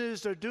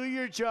business or do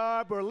your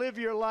job or live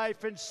your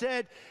life.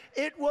 Instead,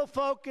 it will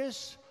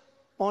focus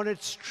on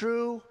its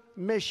true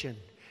mission: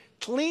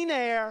 clean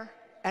air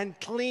and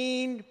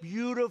clean,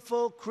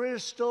 beautiful,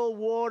 crystal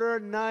water,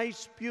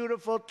 nice,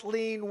 beautiful,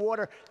 clean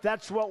water.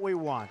 That's what we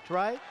want,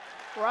 right?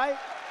 Right?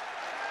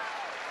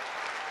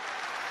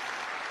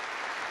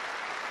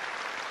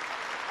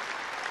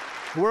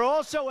 We're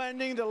also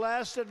ending the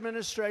last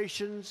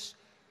administration's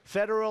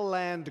federal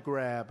land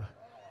grab.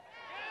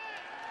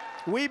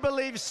 We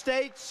believe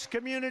states,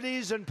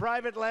 communities, and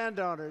private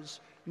landowners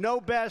know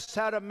best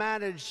how to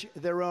manage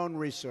their own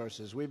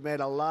resources. We've made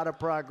a lot of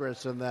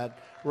progress in that.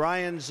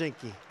 Ryan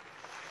Zinke.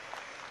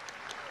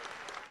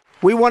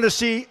 We want to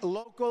see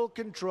local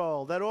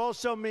control. That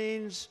also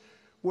means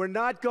we're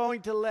not going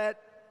to let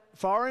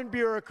foreign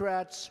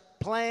bureaucrats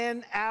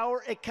plan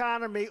our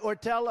economy or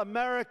tell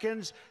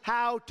Americans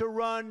how to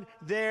run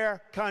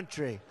their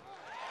country.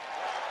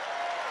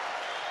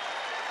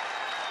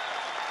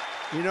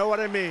 You know what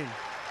I mean?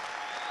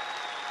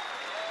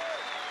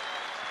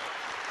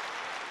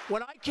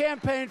 When I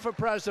campaigned for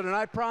president,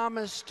 I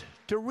promised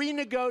to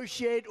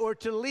renegotiate or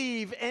to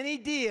leave any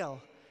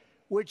deal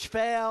which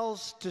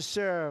fails to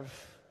serve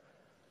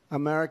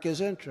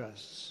America's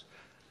interests.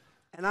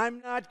 And I'm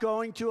not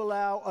going to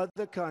allow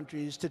other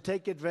countries to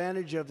take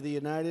advantage of the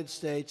United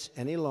States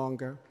any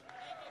longer.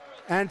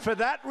 And for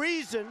that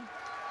reason,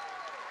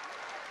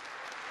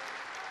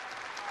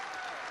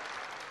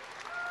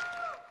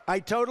 I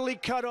totally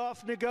cut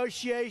off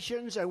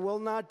negotiations. I will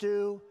not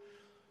do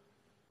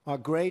our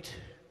great,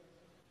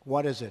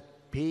 what is it?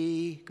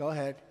 P, go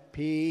ahead.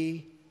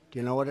 P, do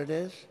you know what it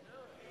is?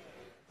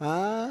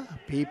 Huh?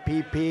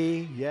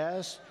 PPP,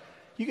 yes.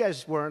 You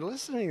guys weren't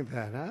listening to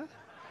that, huh?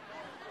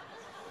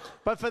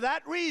 But for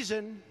that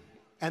reason,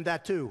 and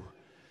that too,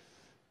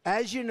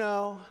 as you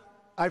know,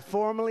 I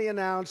formally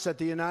announced that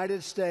the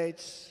United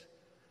States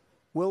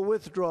will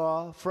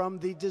withdraw from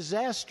the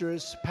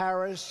disastrous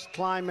Paris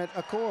Climate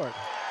Accord.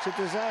 It's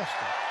a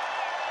disaster.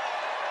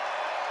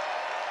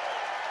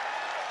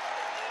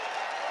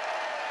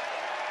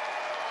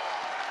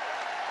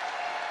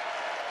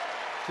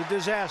 It's a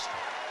disaster.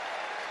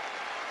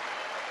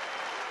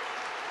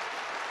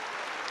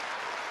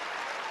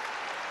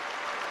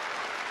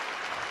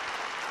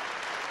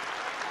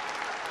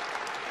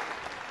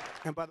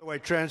 And by the way,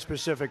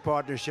 Trans-Pacific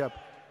Partnership,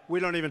 we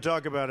don't even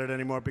talk about it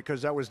anymore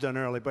because that was done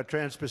early, but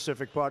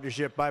Trans-Pacific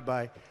Partnership,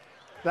 bye-bye.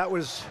 That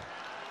was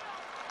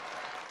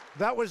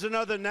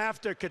another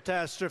NAFTA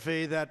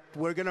catastrophe that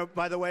we're going to,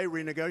 by the way,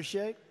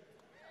 renegotiate.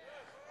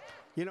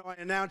 You know, I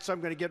announced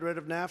I'm going to get rid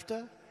of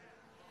NAFTA,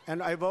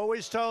 and I've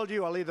always told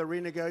you I'll either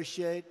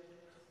renegotiate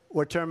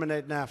or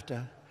terminate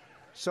NAFTA.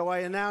 So I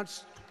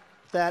announced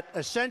that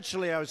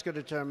essentially I was going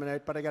to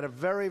terminate, but I got a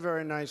very,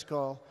 very nice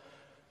call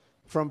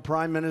from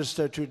Prime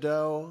Minister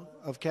Trudeau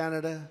of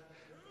Canada,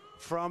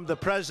 from the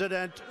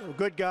President, a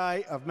good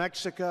guy, of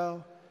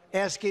Mexico,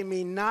 asking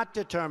me not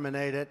to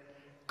terminate it.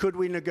 Could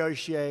we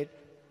negotiate?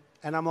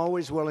 And I'm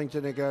always willing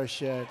to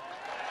negotiate.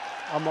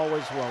 I'm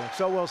always willing.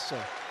 So we'll see.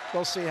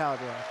 We'll see how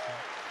it works.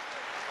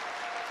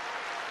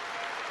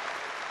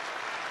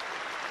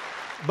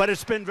 But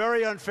it's been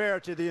very unfair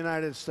to the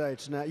United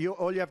States. Now,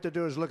 all you have to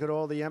do is look at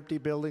all the empty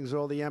buildings,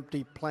 all the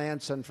empty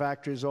plants and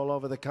factories all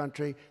over the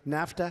country.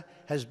 NAFTA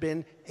has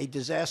been a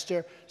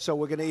disaster, so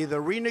we're going to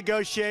either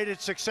renegotiate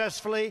it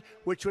successfully,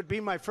 which would be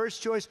my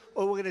first choice,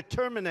 or we're going to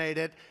terminate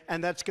it,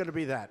 and that's going to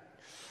be that.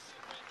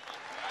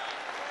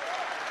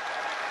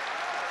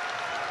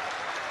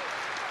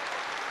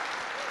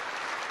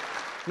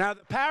 Now,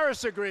 the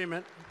Paris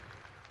Agreement,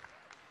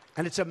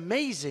 and it's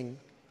amazing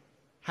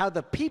how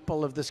the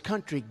people of this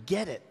country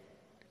get it,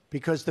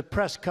 because the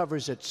press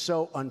covers it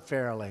so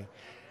unfairly.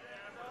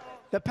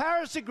 The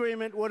Paris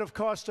Agreement would have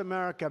cost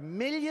America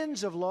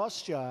millions of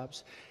lost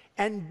jobs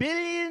and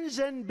billions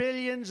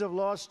of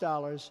lost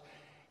dollars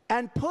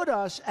and put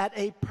us at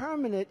a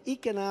permanent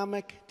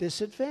economic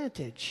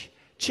disadvantage.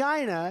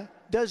 China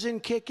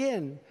doesn't kick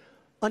in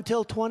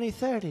until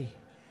 2030.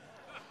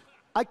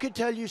 I could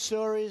tell you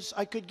stories,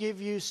 I could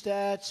give you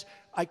stats,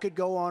 I could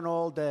go on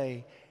all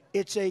day.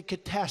 It's a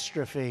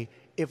catastrophe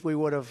if we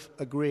would have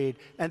agreed.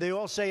 And they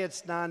all say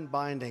it's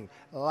non-binding.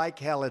 Like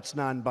hell it's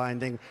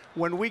non-binding.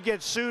 When we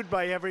get sued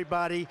by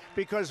everybody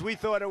because we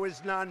thought it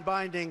was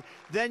non-binding,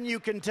 then you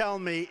can tell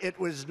me it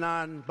was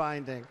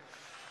non-binding.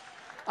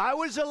 I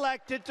was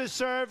elected to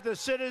serve the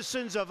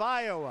citizens of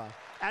Iowa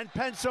and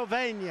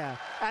Pennsylvania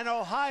and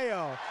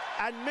Ohio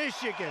and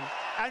Michigan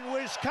and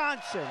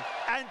Wisconsin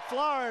and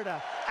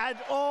Florida and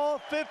all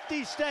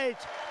 50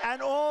 states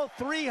and all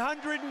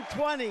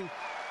 320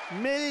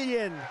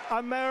 million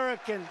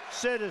American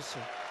citizens.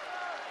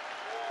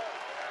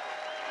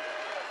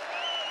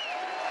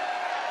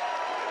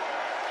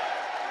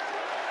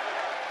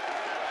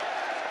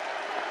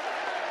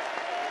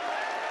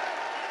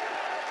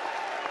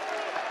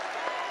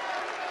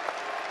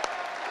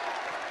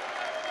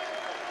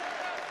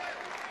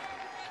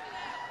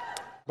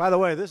 By the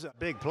way, this is a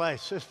big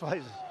place. This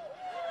place is...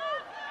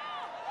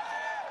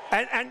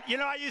 And you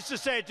know, I used to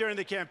say it during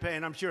the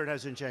campaign. I'm sure it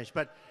hasn't changed,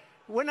 but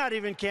we're not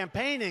even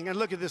campaigning, and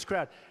look at this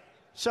crowd.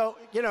 So,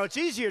 you know, it's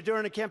easier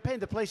during a campaign.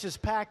 The place is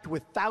packed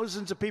with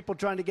thousands of people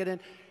trying to get in.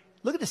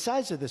 Look at the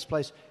size of this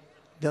place.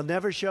 They'll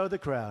never show the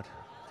crowd.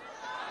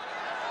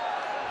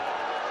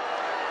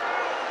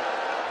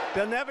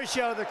 They'll never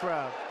show the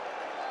crowd.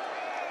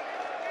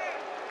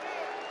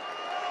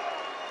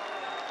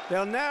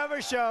 They'll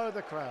never show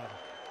the crowd.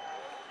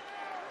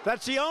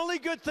 That's the only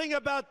good thing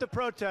about the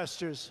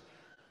protesters,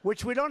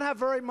 which we don't have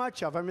very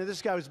much of. I mean,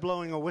 this guy was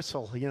blowing a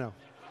whistle, you know.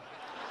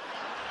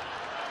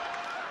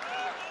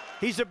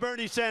 He's a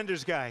Bernie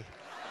Sanders guy.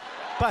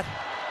 But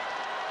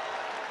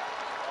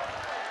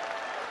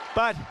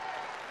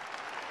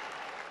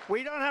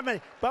we don't have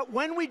many. But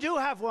when we do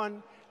have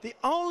one, the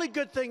only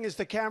good thing is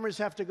the cameras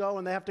have to go,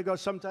 and they have to go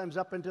sometimes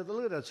up into the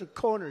look at the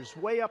corners,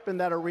 way up in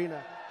that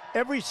arena.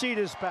 Every seat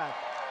is packed.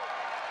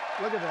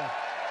 Look at that.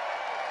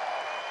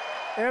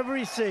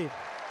 Every seat.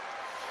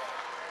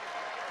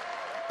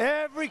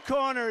 Every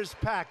corner is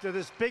packed of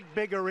this big,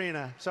 big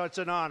arena, so it's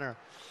an honor.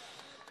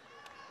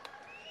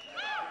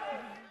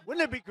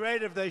 Wouldn't it be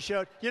great if they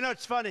showed? You know,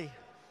 it's funny.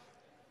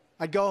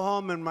 I'd go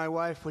home and my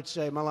wife would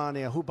say,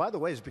 Melania, who, by the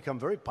way, has become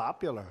very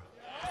popular.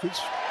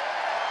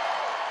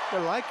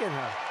 They're liking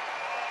her.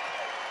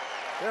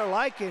 They're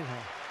liking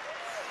her.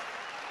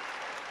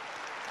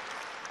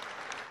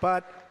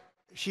 But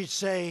she'd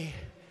say,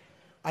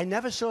 I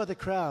never saw the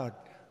crowd,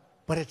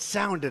 but it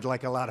sounded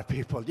like a lot of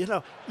people. You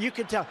know, you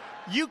can tell.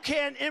 You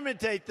can't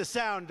imitate the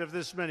sound of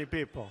this many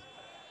people.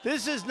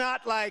 This is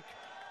not like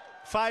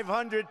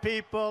 500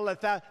 people,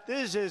 1,000.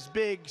 This is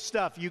big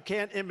stuff. You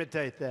can't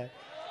imitate that.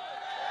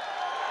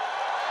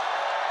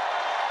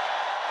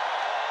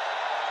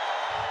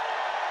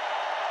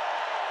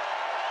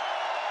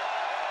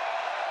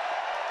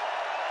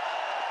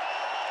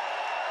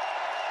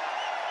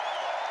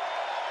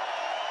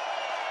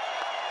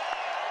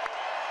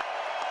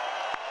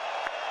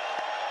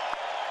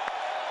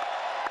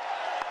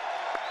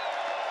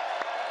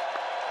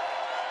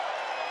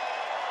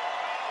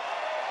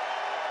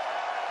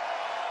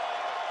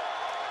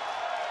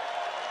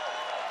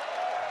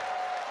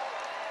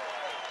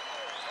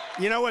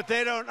 You know what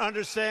they don't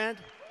understand?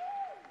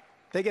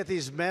 They get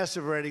these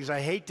massive ratings.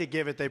 I hate to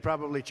give it. They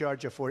probably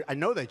charge a fortune. I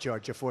know they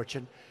charge a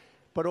fortune.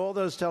 But all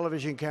those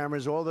television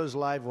cameras, all those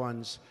live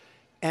ones,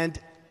 and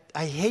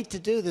I hate to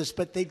do this,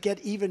 but they'd get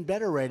even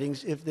better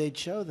ratings if they'd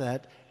show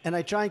that. And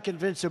I try and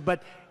convince them,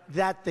 but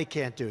that they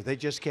can't do. They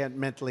just can't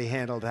mentally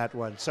handle that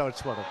one. So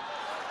it's one of them.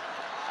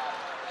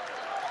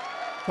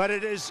 But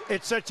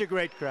it's such a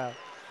great crowd.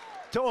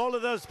 To all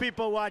of those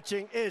people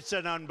watching, it's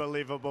an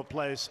unbelievable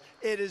place.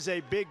 It is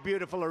a big,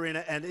 beautiful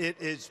arena, and it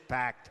is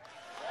packed.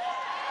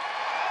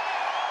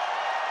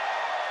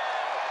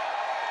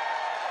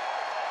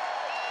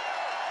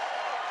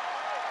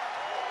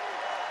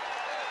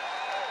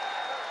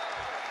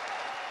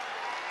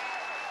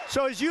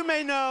 So as you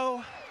may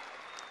know,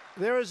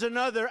 there is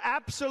another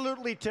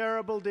absolutely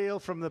terrible deal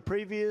from the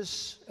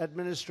previous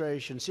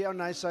administration. See how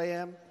nice I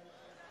am?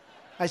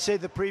 I say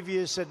the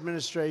previous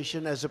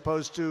administration as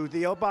opposed to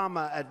the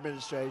Obama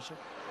administration.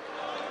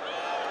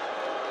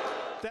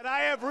 That I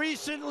have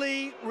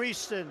recently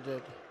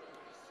rescinded.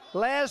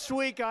 Last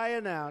week I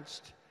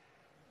announced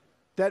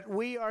that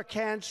we are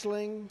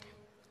canceling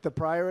the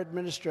prior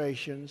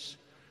administration's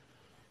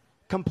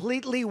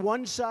completely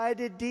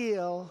one-sided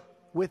deal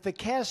with the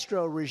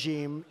Castro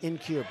regime in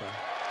Cuba.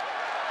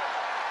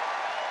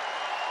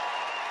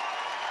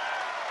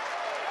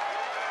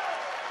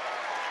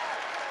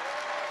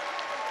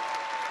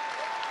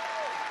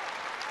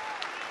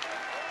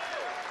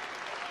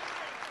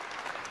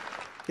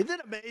 Isn't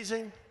it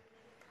amazing?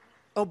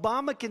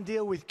 Obama can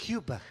deal with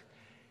Cuba.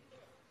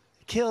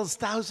 Kills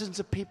thousands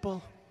of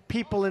people,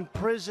 people in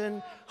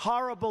prison,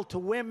 horrible to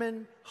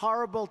women,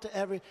 horrible to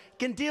everyone.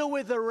 Can deal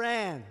with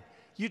Iran.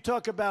 You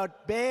talk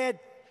about bad,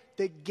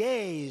 the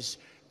gays,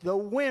 the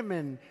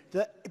women,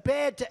 the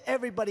bad to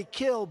everybody,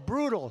 kill,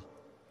 brutal.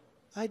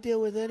 I deal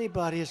with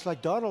anybody. It's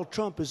like Donald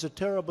Trump is a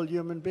terrible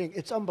human being.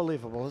 It's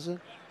unbelievable, isn't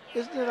it?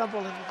 Isn't it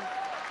unbelievable?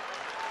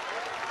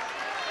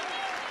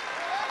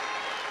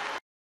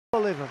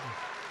 Unbelievable.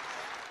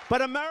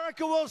 But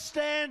America will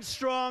stand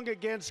strong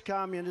against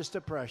communist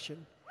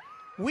oppression.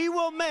 We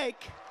will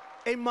make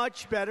a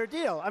much better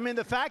deal. I mean,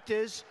 the fact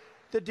is,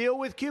 the deal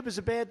with Cuba is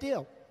a bad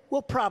deal.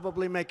 We'll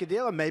probably make a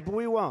deal, and maybe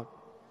we won't.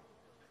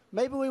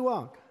 Maybe we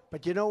won't.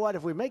 But you know what?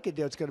 If we make a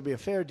deal, it's going to be a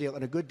fair deal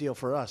and a good deal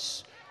for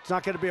us. It's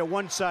not going to be a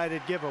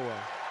one-sided giveaway.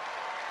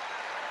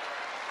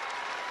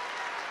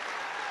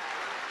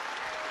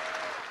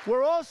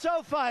 We're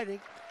also fighting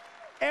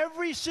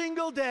every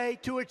single day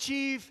to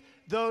achieve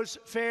those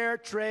fair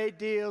trade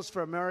deals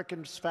for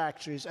American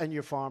factories and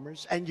your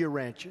farmers and your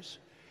ranchers.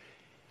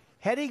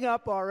 Heading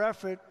up our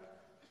effort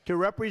to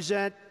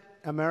represent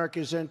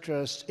America's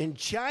interests in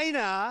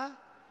China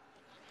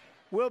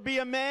will be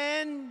a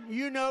man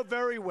you know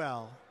very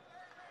well.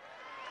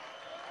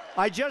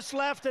 I just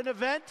left an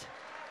event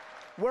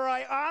where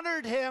I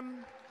honored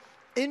him,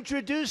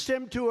 introduced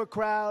him to a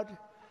crowd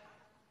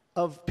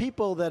of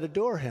people that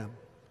adore him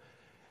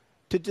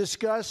to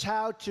discuss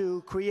how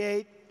to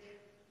create.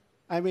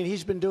 I mean,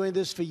 he's been doing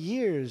this for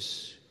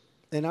years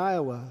in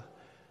Iowa.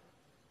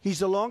 He's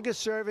the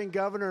longest-serving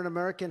governor in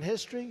American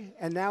history,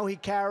 and now he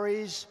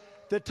carries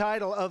the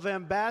title of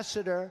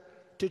ambassador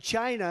to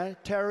China,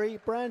 Terry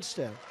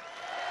Branstad.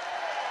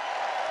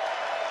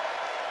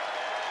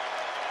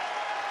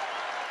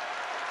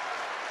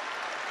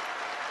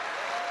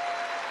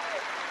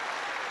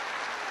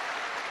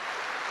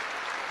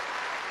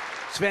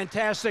 He's a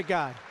fantastic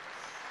guy.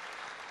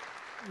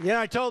 You know,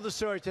 I told the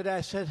story today.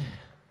 I said,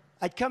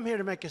 I'd come here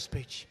to make a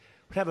speech.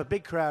 We'd have a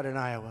big crowd in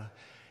Iowa.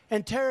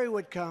 And Terry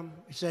would come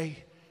and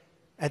say,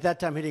 at that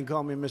time he didn't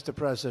call me Mr.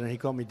 President, he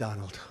called me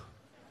Donald.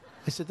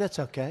 I said, that's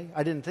okay.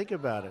 I didn't think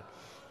about it.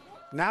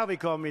 Now if he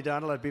called me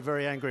Donald, I'd be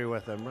very angry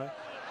with him, right?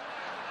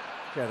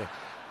 Kidding.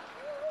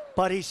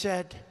 But he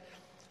said,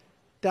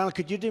 Donald,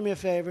 could you do me a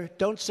favor?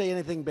 Don't say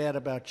anything bad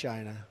about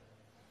China.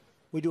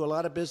 We do a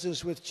lot of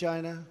business with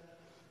China.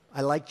 I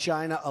like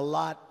China a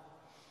lot.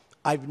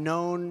 I've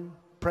known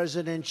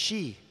President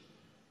Xi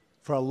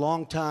for a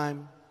long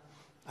time.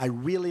 I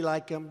really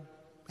like him.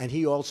 And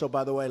he also,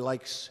 by the way,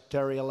 likes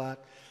Terry a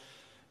lot.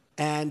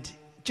 And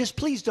just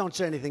please don't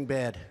say anything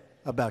bad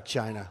about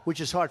China,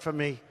 which is hard for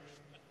me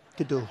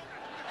to do.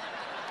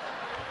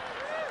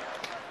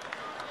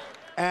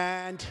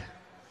 And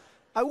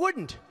I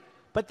wouldn't.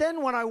 But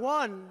then when I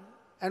won,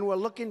 and we're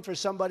looking for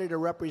somebody to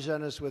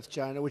represent us with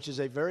China, which is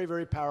a very,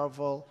 very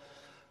powerful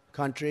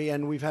country,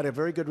 and we've had a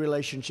very good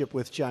relationship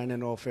with China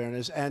in all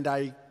fairness, and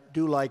I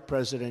do like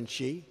President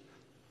Xi.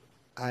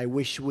 I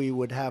wish we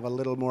would have a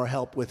little more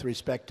help with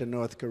respect to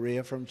North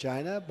Korea from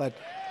China, but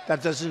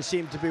that doesn't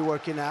seem to be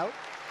working out.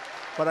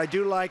 But I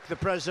do like the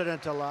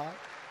president a lot.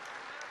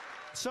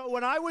 So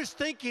when I was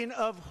thinking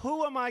of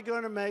who am I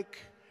going to make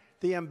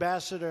the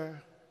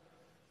ambassador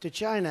to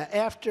China,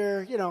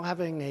 after, you know,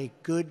 having a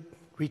good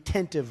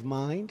retentive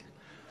mind,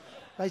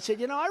 I said,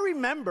 you know, I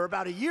remember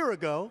about a year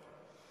ago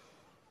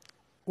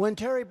when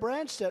Terry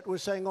Branstad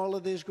was saying all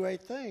of these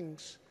great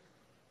things,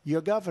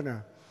 your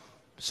governor.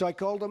 So I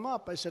called him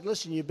up. I said,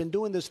 listen, you've been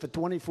doing this for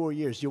 24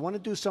 years. Do you want to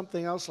do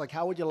something else? Like,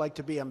 how would you like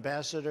to be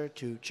ambassador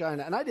to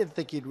China? And I didn't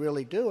think he'd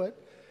really do it.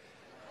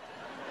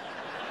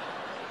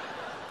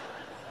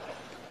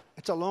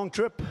 It's a long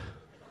trip.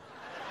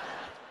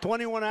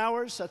 21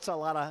 hours, that's a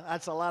lot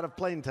of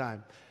plane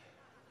time.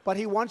 But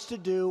he wants to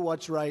do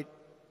what's right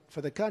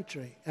for the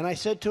country. And I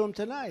said to him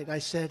tonight, I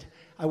said,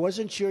 I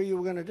wasn't sure you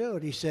were going to do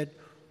it. He said,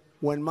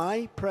 when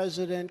my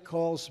president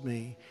calls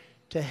me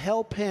to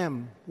help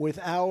him with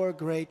our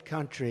great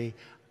country,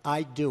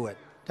 I do it.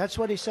 That's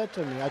what he said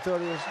to me. I thought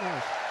it was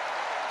nice.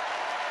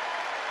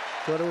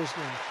 Thought it was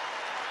nice.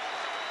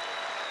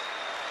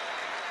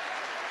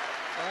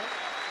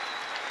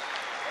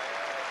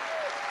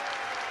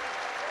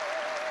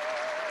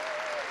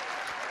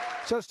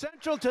 So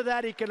central to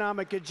that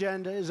economic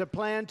agenda is a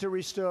plan to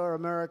restore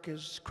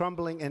America's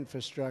crumbling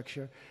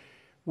infrastructure.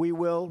 We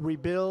will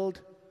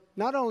rebuild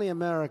not only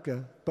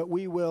America, but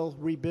we will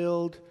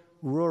rebuild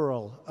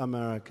rural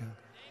America.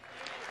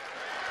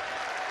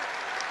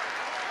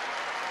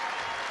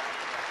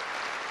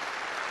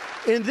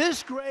 In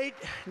this great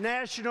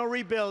national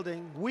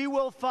rebuilding, we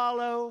will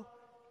follow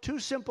two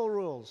simple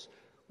rules.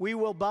 We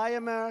will buy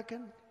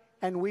American,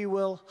 and we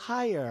will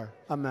hire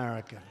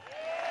American.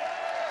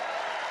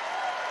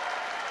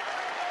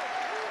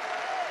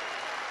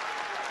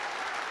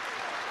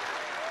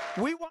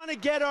 We want to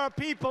get our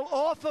people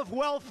off of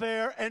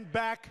welfare and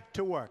back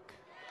to work.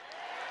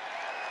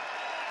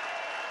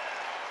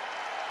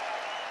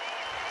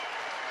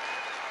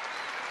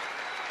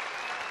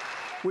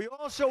 We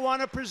also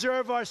want to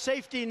preserve our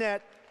safety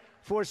net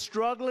for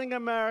struggling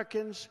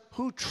Americans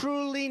who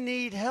truly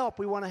need help.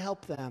 We want to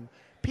help them.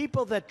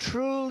 People that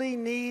truly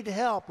need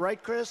help,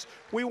 right, Chris?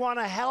 We want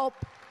to help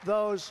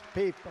those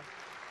people.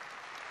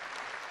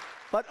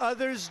 But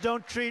others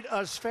don't treat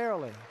us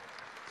fairly.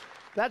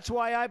 That's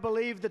why I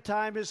believe the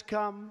time has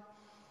come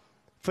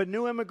for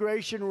new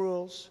immigration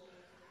rules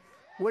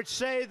which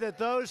say that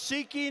those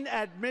seeking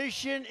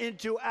admission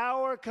into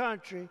our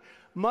country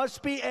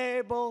must be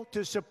able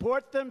to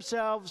support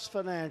themselves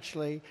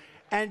financially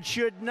and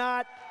should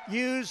not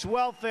use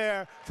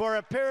welfare for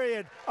a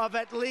period of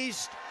at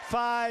least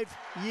 5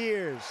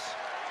 years.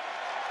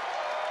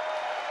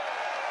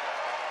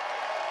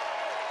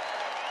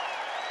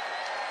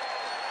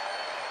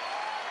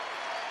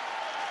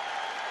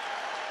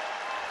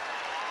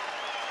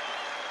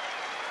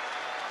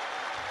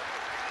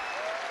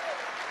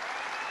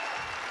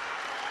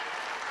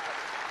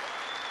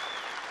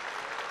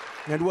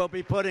 And we'll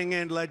be putting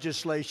in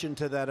legislation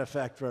to that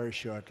effect very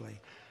shortly.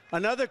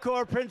 Another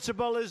core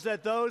principle is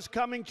that those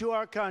coming to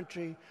our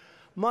country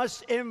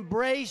must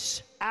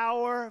embrace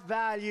our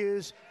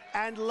values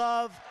and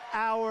love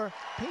our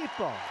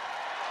people.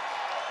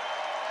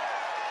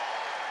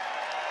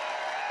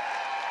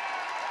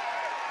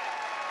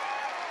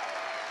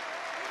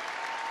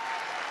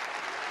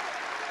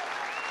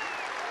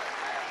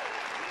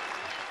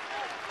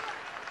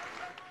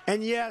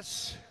 And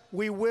yes,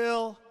 we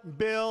will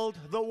build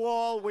the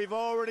wall. We've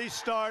already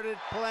started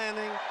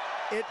planning.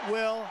 It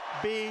will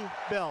be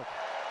built.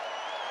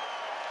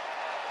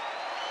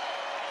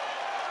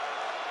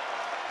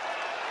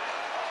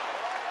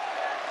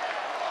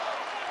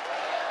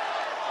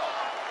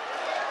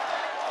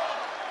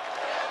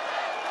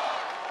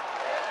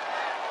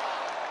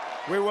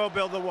 We will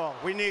build the wall.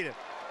 We need it.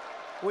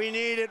 We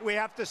need it. We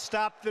have to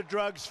stop the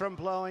drugs from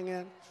flowing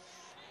in.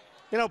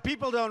 You know,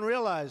 people don't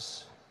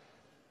realize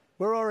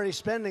we're already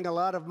spending a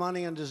lot of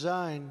money on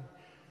design,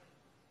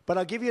 but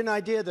I'll give you an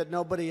idea that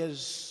nobody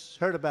has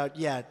heard about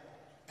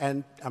yet,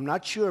 and I'm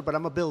not sure, but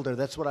I'm a builder.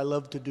 That's what I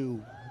love to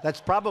do.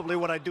 That's probably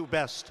what I do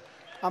best.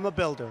 I'm a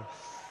builder.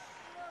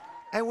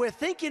 And we're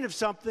thinking of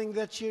something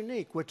that's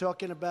unique. We're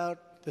talking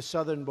about the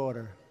southern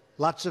border.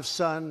 Lots of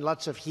sun,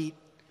 lots of heat.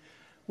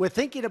 We're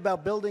thinking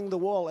about building the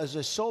wall as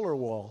a solar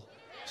wall,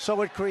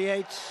 so it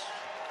creates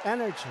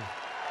energy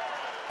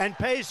and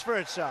pays for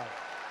itself.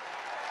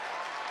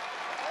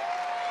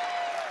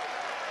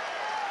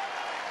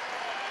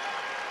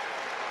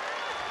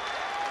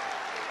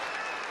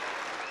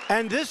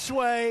 And this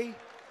way,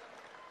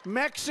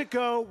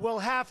 Mexico will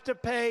have to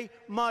pay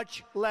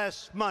much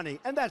less money.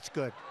 And that's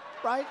good,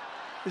 right?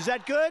 Is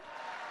that good?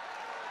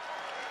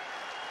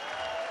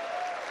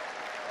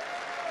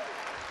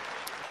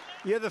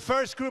 You're the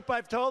first group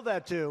I've told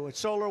that to.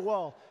 It's solar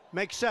wall.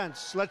 Makes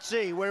sense. Let's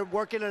see. We're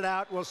working it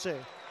out. We'll see.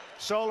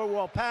 Solar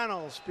wall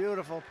panels.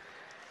 Beautiful.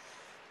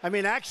 I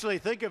mean, actually,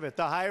 think of it.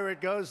 The higher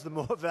it goes, the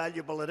more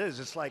valuable it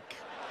is. It's like...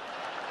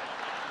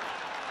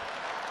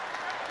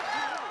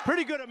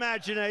 pretty good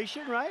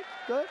imagination, right?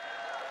 Good.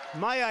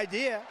 My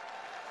idea.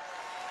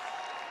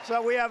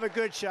 So we have a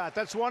good shot.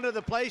 That's one of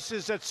the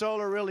places that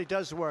solar really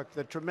does work.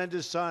 The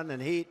tremendous sun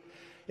and heat,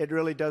 it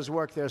really does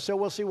work there. So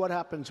we'll see what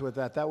happens with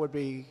that. That would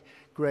be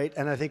great.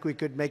 And I think we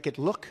could make it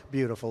look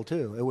beautiful,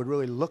 too. It would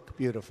really look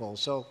beautiful.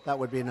 So that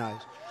would be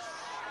nice.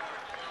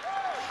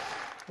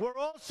 We're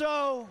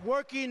also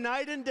working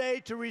night and day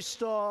to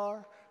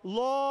restore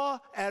law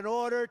and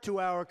order to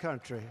our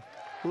country.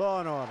 Law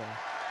and order.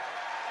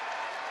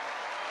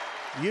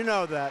 You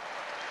know that.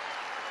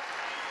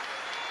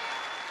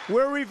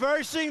 We're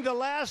reversing the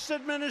last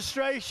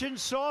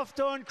administration's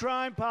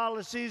soft-on-crime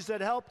policies that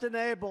helped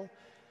enable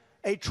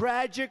a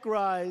tragic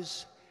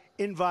rise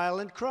in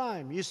violent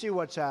crime. You see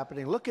what's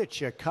happening. Look at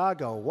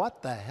Chicago.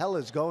 What the hell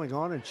is going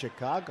on in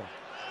Chicago?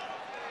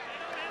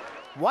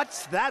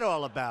 What's that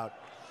all about?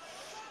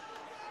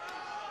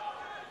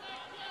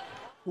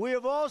 We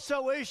have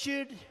also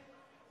issued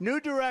new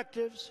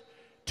directives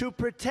to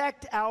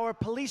protect our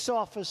police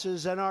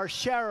officers and our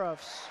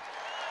sheriffs.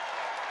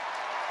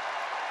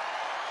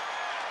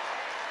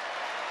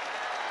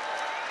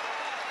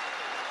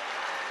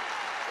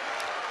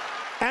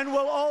 And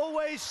will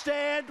always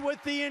stand with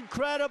the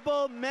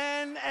incredible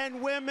men and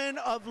women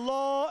of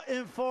law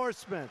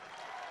enforcement.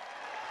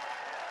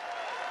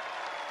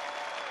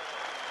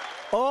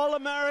 All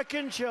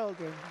American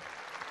children,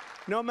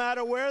 no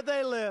matter where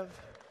they live,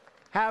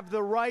 have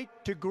the right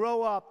to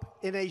grow up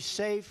in a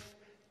safe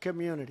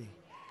community.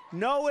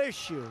 No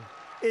issue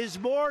is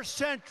more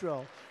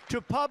central to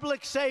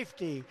public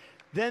safety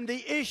than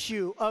the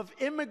issue of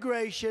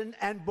immigration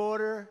and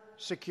border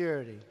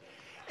security.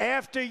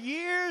 After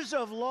years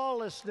of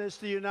lawlessness,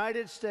 the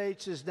United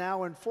States is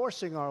now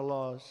enforcing our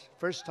laws,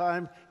 first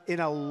time in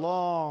a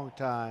long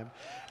time,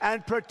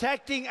 and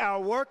protecting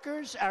our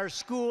workers, our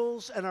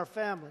schools, and our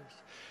families.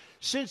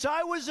 Since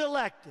I was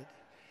elected,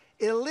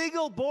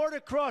 illegal border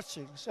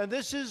crossings, and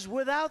this is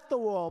without the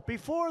wall,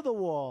 before the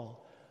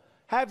wall,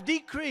 have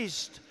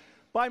decreased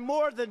by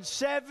more than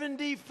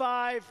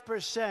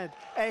 75%,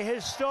 a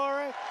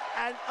historic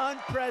and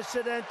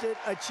unprecedented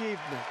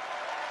achievement.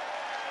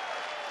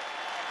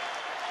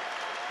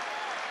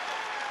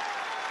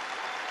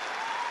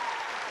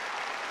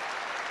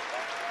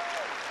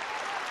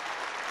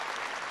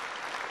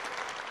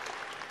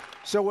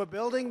 So we're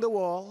building the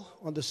wall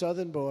on the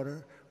southern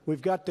border.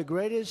 We've got the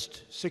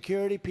greatest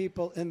security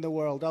people in the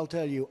world. I'll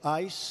tell you,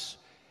 ICE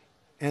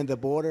and the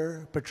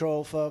Border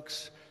Patrol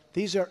folks,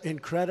 these are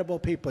incredible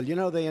people. You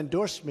know, they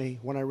endorsed me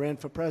when I ran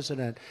for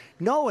president,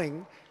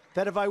 knowing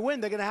that if I win,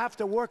 they're going to have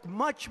to work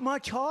much,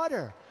 much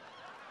harder.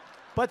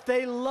 But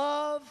they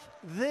love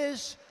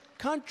this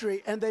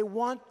country, and they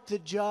want the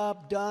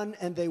job done,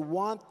 and they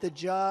want the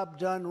job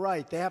done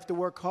right. They have to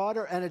work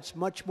harder, and it's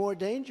much more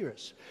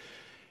dangerous.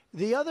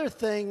 The other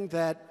thing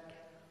that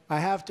I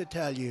have to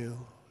tell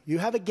you, you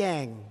have a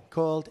gang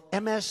called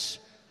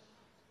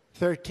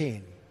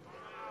MS-13.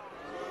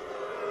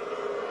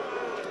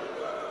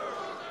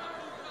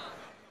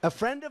 A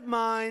friend of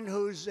mine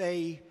who's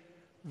a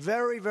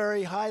very,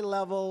 very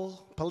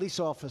high-level police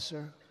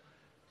officer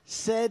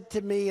said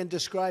to me in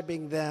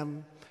describing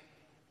them,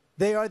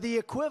 they are the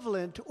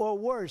equivalent or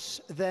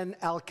worse than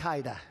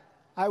Al-Qaeda.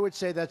 I would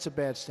say that's a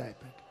bad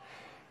statement.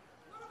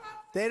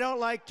 They don't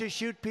like to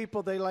shoot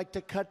people. They like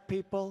to cut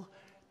people.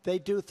 They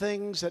do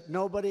things that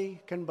nobody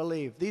can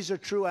believe. These are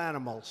true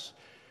animals.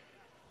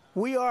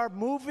 We are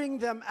moving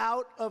them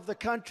out of the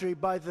country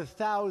by the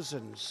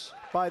thousands,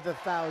 by the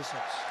thousands.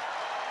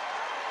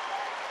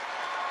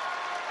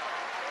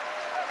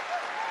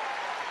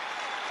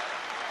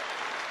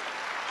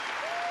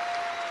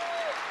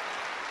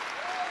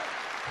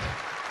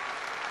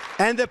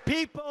 And the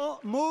people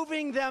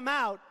moving them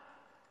out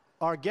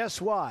are, guess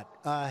what,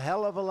 a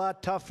hell of a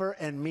lot tougher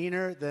and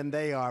meaner than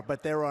they are,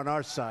 but they're on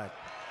our side.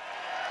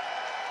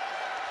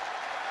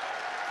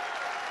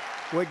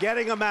 We're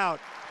getting them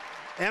out.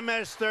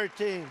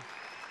 MS-13.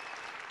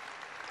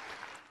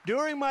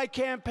 During my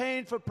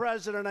campaign for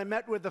president, I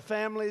met with the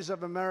families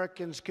of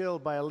Americans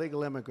killed by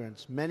illegal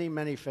immigrants, many,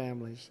 many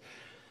families,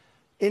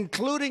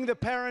 including the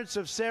parents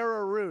of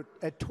Sarah Root,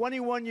 a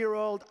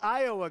 21-year-old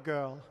Iowa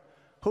girl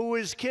who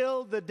was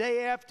killed the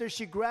day after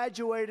she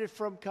graduated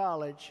from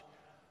college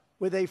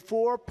with a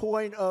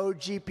 4.0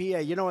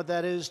 GPA. You know what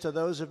that is? To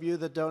those of you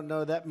that don't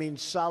know, that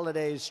means solid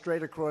A's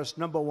straight across,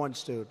 #1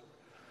 student.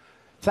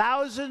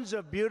 Thousands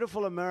of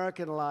beautiful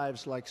American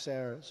lives like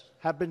Sarah's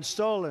have been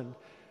stolen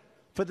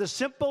for the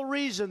simple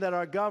reason that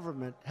our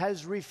government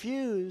has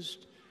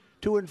refused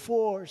to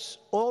enforce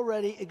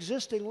already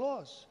existing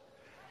laws.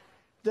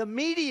 The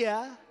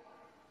media,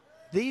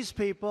 these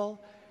people,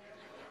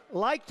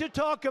 like to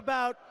talk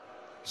about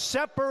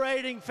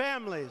separating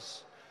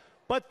families.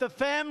 But the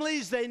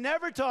families they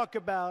never talk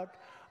about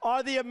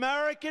are the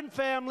American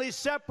families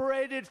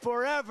separated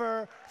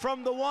forever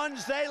from the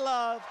ones they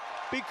love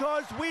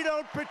because we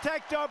don't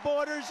protect our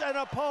borders and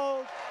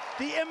uphold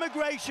the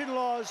immigration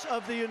laws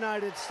of the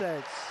United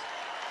States.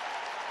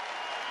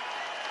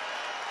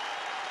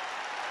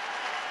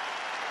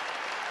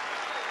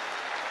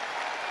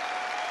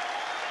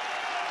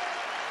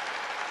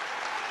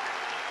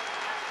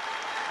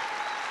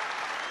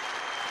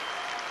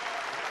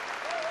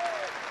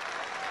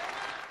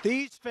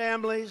 These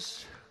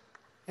families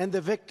and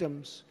the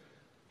victims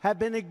have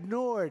been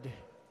ignored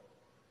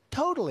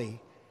totally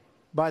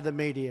by the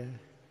media.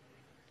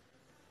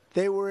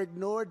 They were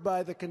ignored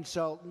by the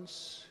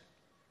consultants.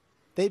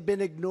 They've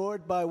been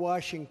ignored by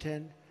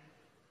Washington.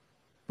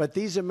 But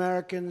these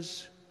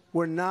Americans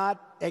were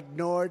not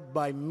ignored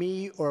by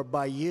me or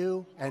by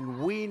you,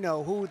 and we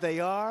know who they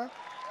are.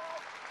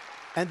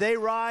 And they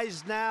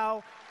rise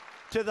now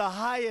to the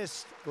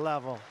highest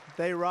level,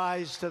 they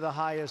rise to the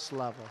highest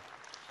level.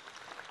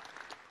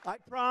 I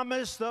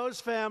promise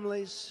those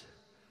families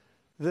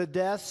the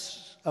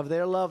deaths of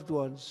their loved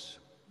ones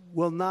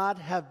will not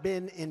have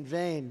been in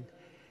vain,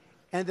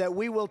 and that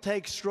we will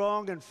take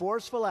strong and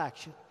forceful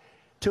action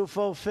to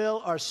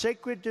fulfill our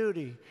sacred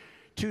duty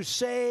to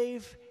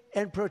save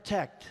and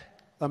protect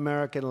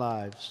American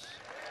lives.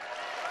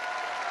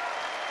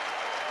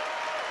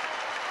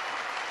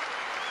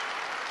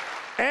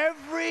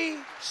 Every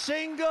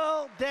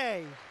single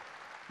day,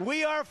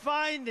 we are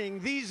finding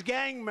these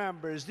gang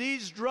members,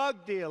 these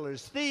drug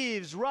dealers,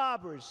 thieves,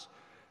 robbers,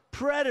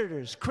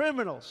 predators,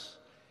 criminals,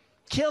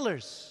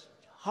 killers,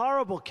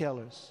 horrible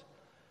killers.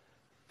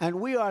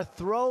 And we are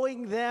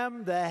throwing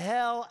them the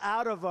hell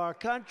out of our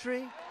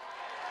country.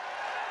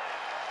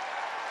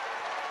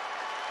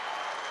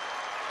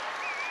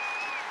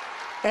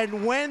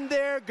 And when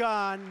they're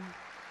gone,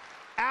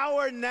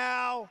 our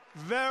now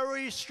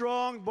very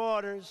strong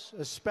borders,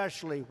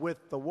 especially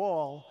with the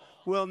wall,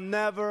 will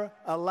never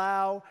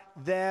allow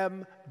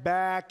them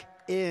back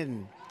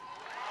in.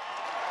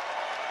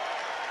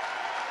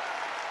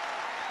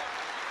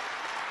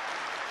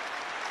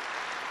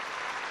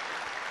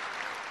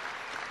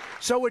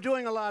 So we're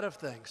doing a lot of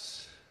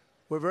things.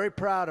 We're very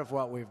proud of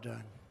what we've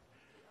done.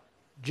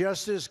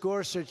 Justice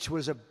Gorsuch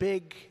was a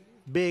big,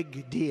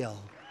 big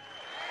deal.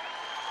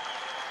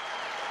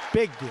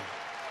 Big deal.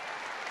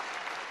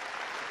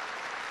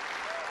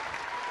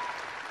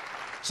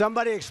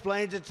 Somebody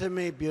explained it to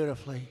me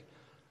beautifully.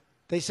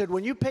 They said,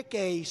 when you pick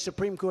a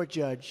Supreme Court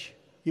judge,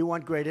 you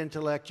want great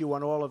intellect, you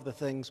want all of the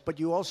things, but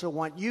you also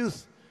want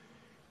youth,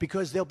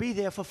 because they'll be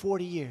there for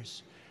 40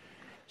 years.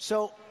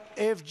 So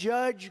if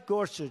Judge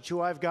Gorsuch,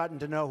 who I've gotten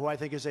to know, who I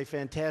think is a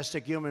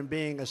fantastic human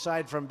being,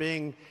 aside from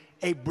being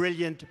a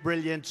brilliant,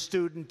 brilliant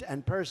student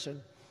and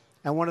person,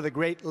 and one of the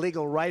great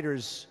legal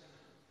writers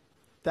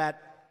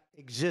that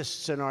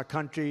exists in our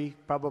country,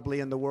 probably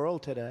in the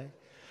world today,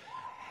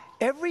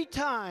 every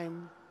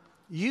time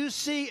you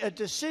see a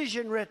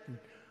decision written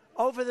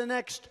over the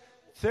next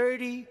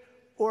 30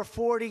 or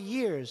 40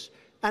 years,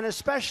 and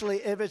especially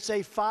if it's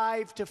a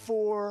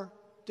 5-4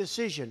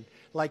 decision,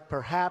 like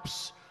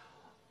perhaps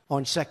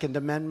on Second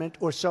Amendment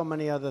or so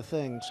many other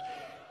things,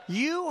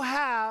 you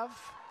have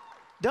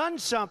done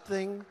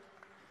something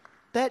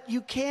that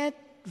you can't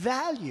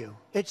value.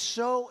 It's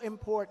so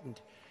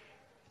important.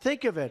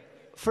 Think of it.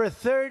 For a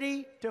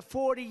 30 to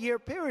 40-year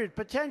period,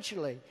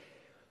 potentially,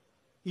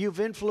 you've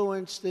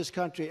influenced this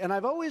country. And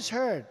I've always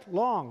heard,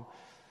 long,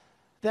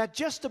 that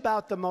just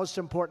about the most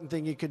important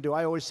thing you can do,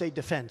 I always say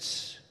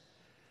defense,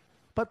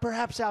 but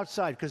perhaps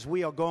outside, because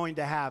we are going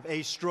to have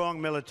a strong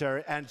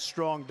military and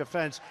strong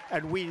defense,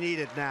 and we need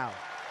it now.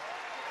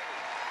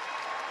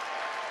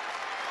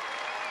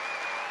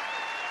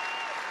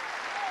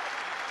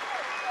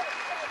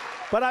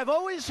 But I've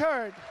always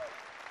heard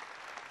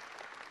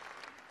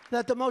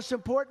that the most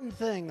important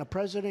thing a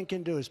president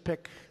can do is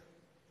pick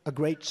a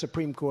great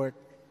Supreme Court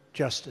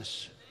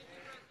justice.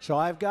 So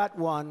I've got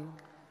one,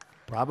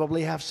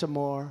 probably have some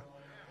more,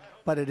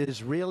 but it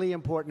is really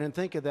important. And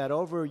think of that,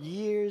 over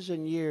years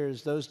and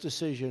years, those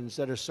decisions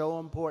that are so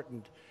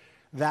important,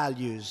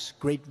 values,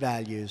 great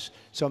values.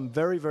 So I'm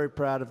very, very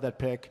proud of that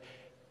pick.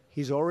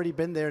 He's already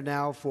been there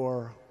now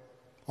for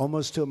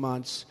almost 2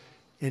 months,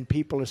 and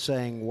people are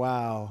saying,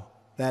 wow,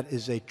 that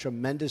is a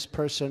tremendous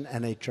person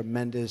and a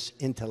tremendous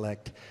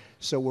intellect.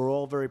 So we're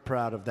all very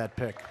proud of that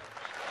pick.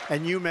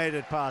 And you made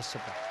it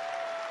possible.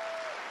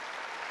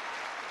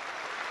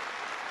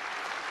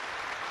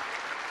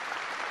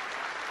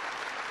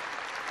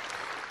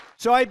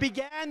 So I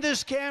began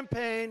this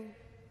campaign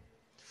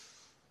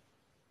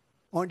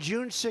on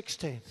June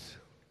 16th.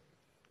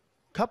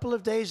 A couple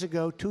of days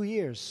ago, 2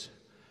 years.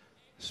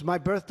 This is my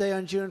birthday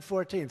on June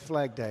 14th,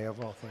 Flag Day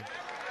of all things.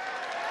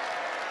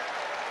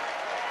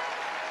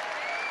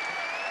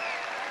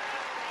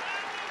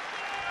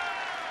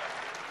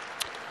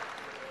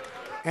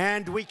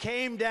 And we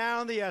came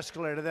down the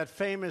escalator, that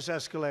famous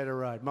escalator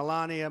ride,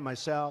 Melania,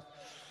 myself,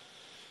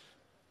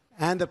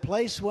 and the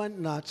place went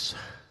nuts.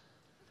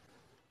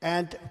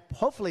 And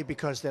hopefully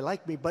because they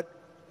like me, but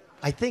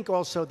I think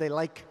also they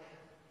like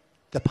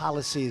the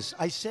policies.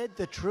 I said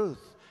the truth.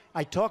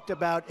 I talked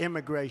about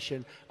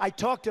immigration. I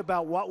talked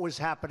about what was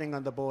happening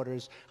on the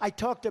borders. I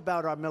talked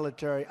about our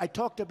military. I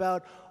talked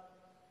about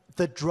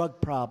the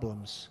drug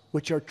problems,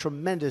 which are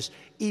tremendous,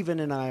 even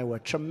in Iowa,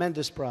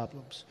 tremendous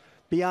problems,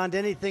 beyond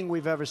anything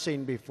we've ever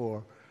seen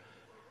before.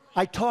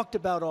 I talked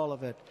about all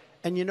of it.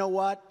 And you know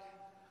what?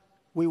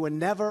 We were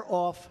never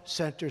off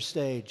center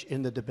stage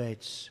in the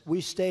debates. We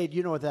stayed,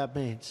 you know what that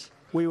means.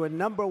 We were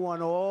number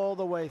one all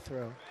the way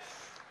through.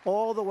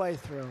 All the way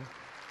through.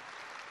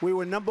 We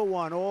were number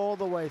one all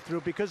the way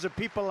through because of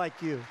people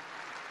like you.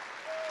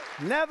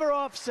 Never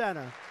off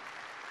center.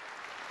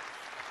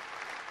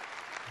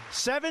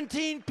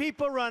 17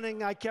 people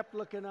running. I kept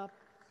looking up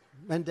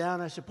and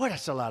down. I said, boy,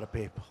 that's a lot of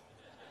people.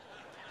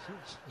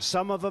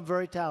 Some of them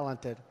very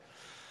talented.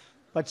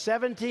 But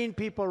 17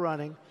 people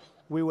running.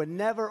 We were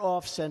never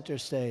off center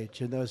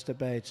stage in those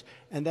debates,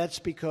 and that's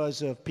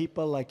because of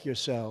people like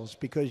yourselves,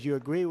 because you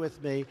agree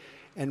with me,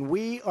 and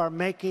we are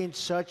making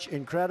such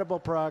incredible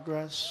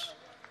progress.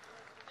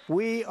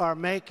 We are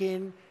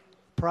making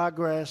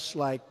progress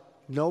like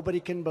nobody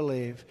can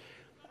believe.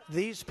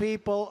 These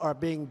people are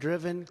being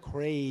driven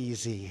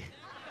crazy.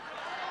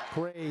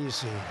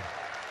 Crazy.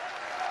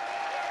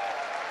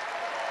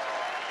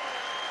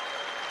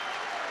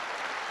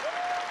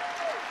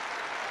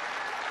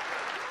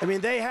 I mean,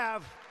 they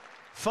have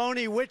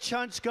phony witch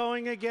hunts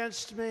going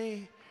against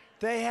me.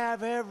 They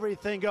have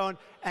everything going.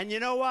 And you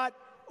know what?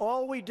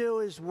 All we do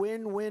is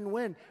win, win,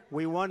 win.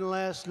 We won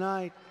last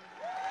night.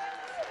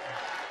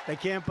 They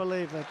can't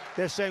believe it.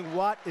 They're saying,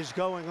 what is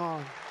going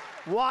on?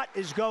 What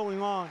is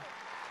going on?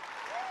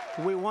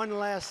 We won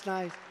last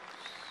night.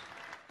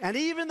 And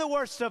even the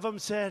worst of them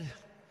said,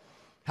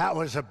 that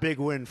was a big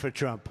win for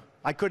Trump.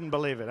 I couldn't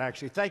believe it,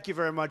 actually. Thank you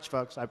very much,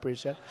 folks. I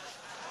appreciate it.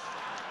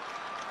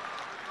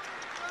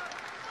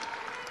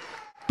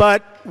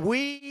 But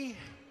we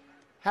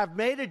have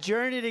made a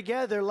journey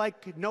together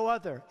like no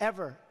other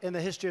ever in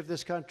the history of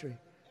this country,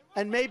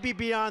 and maybe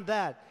beyond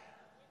that.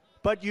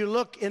 But you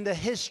look in the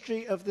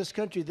history of this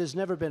country, there's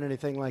never been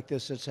anything like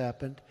this that's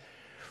happened.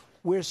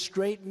 We're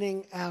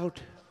straightening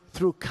out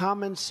through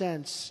common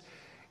sense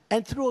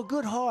and through a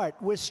good heart.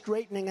 We're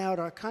straightening out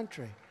our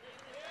country.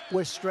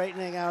 We're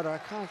straightening out our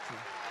country.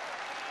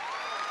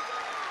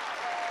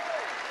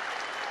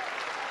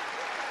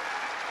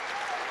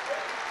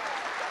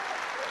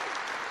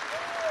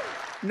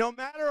 No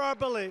matter our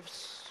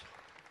beliefs,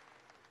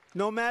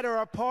 no matter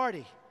our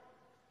party,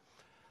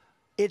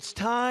 it's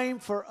time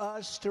for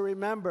us to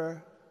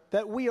remember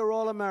that we are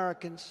all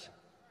Americans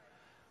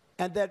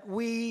and that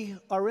we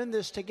are in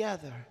this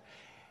together.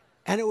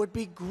 And it would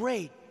be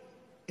great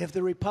if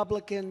the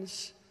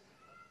Republicans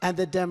and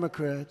the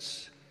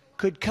Democrats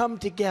could come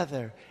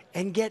together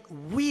and get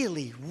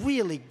really,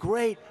 really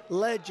great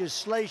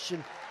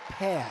legislation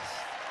passed.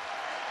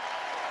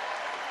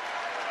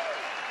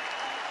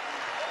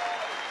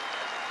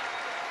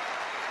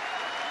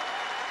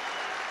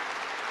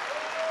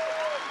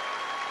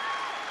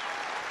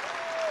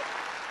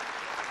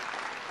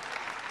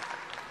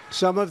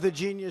 Some of the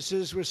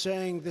geniuses were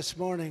saying this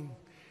morning,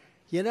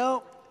 you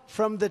know,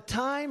 from the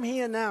time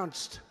he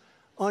announced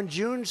on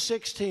June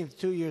 16th,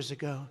 2 years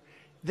ago,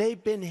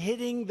 they've been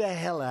hitting the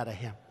hell out of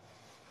him.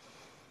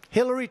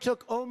 Hillary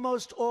took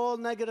almost all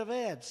negative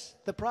ads.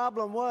 The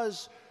problem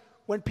was,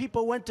 when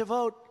people went to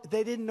vote,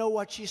 they didn't know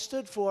what she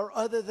stood for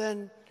other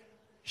than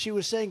she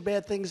was saying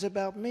bad things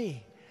about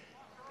me.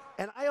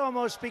 And I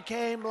almost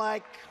became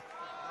like...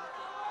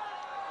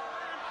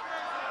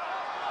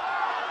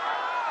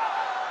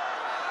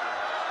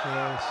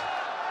 Yes.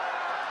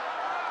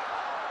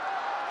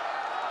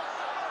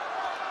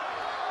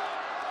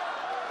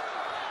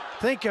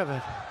 Think of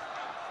it.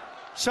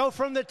 So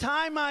from the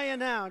time I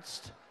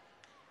announced,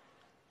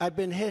 I've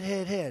been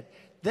hit.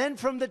 Then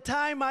from the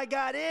time I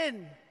got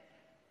in,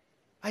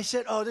 I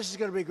said, oh, this is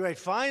going to be great.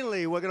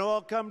 Finally, we're going to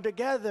all come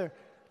together.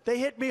 They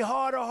hit me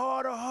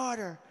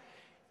harder.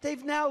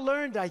 They've now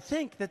learned, I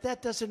think, that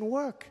that doesn't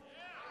work.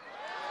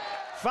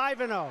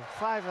 5-0.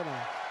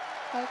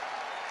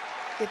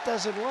 It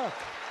doesn't work.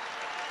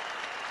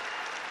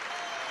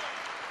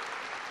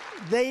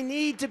 They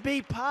need to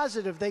be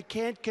positive. They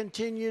can't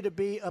continue to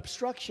be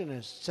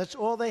obstructionists. That's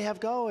all they have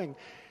going.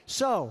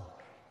 So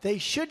they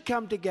should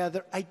come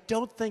together. I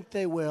don't think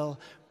they will.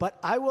 But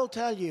I will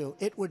tell you,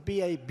 it would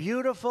be a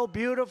beautiful,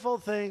 beautiful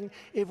thing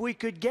if we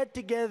could get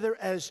together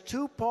as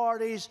two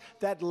parties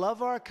that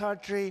love our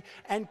country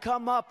and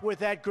come up with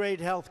that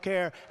great health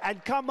care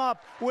and come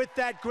up with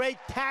that great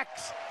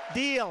tax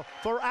deal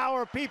for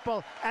our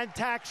people and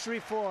tax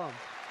reform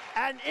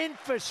and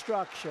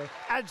infrastructure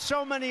and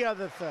so many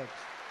other things.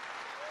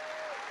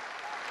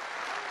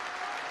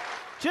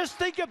 Just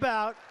think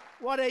about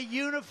what a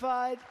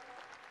unified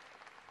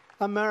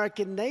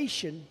American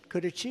nation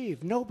could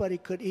achieve. Nobody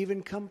could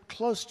even come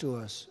close to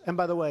us. And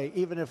by the way,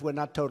 even if we're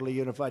not totally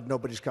unified,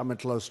 nobody's coming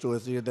close to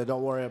us either.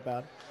 Don't worry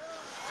about it.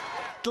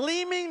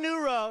 Gleaming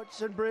new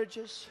roads and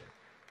bridges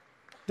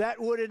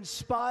that would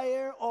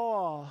inspire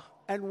awe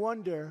and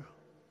wonder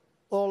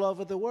all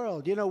over the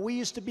world. You know, we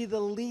used to be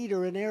the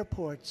leader in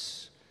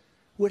airports.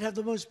 We'd have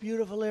the most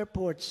beautiful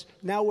airports.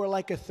 Now we're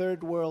like a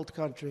third world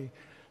country.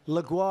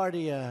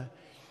 LaGuardia,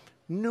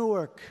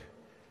 Newark,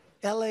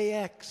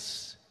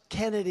 LAX,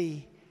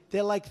 Kennedy,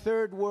 they're like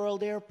third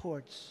world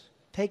airports.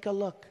 Take a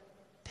look.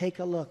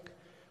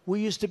 We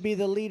used to be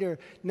the leader.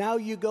 Now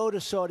you go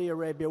to Saudi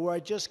Arabia, where I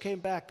just came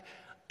back,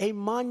 a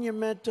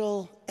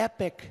monumental,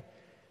 epic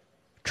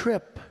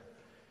trip,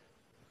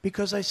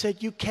 because I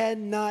said you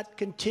cannot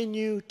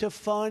continue to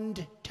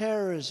fund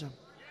terrorism.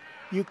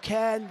 You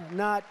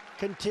cannot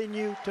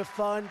continue to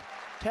fund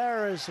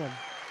terrorism.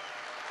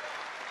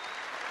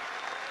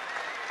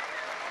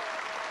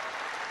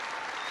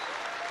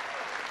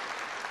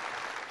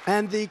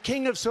 And the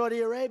King of Saudi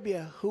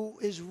Arabia, who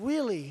is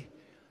really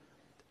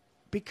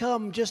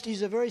become just,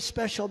 he's a very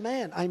special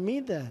man. I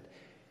mean that.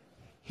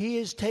 He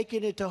is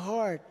taking it to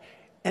heart.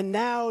 And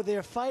now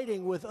they're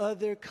fighting with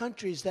other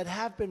countries that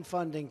have been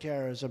funding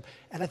terrorism.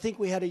 And I think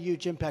we had a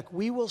huge impact.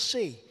 We will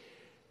see.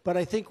 But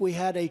I think we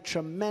had a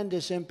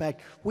tremendous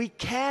impact. We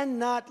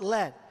cannot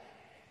let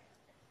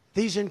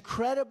these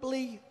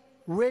incredibly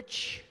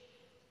rich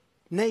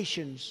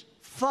nations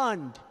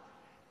fund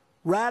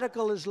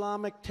radical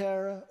Islamic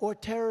terror or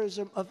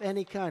terrorism of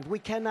any kind. We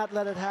cannot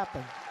let it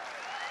happen.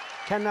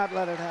 Cannot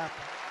let it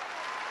happen.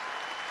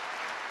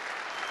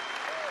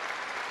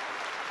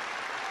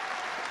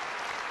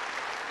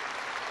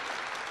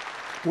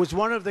 It was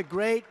one of the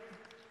great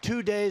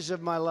 2 days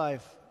of my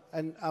life,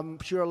 and I'm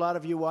sure a lot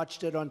of you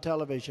watched it on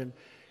television.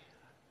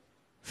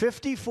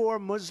 54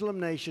 Muslim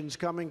nations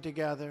coming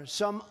together,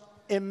 some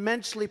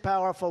immensely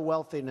powerful,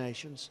 wealthy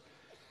nations,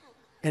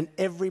 and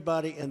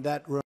everybody in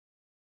that room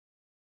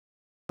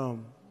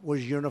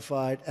was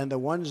unified, and the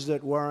ones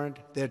that weren't,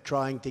 they're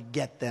trying to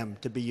get them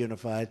to be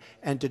unified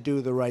and to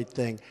do the right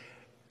thing.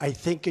 I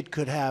think it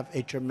could have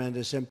a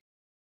tremendous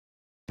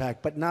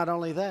impact, but not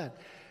only that.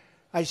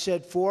 I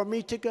said, for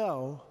me to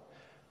go,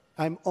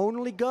 I'm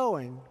only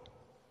going,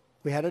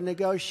 we had to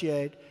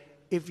negotiate,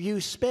 if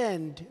you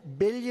spend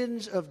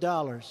billions of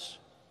dollars,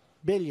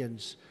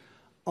 billions,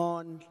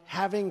 on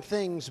having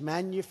things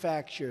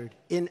manufactured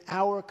in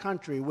our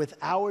country with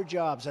our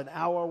jobs and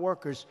our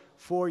workers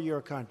for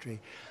your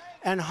country.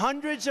 And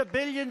hundreds of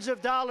billions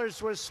of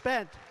dollars was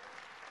spent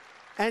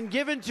and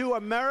given to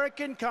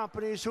American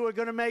companies who are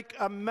going to make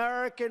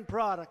American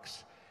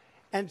products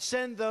and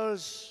send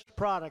those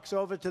products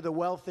over to the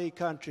wealthy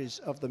countries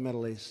of the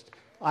Middle East.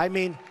 I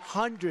mean,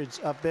 hundreds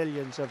of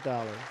billions of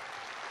dollars.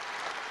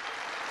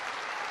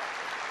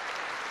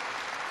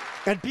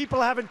 And people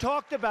haven't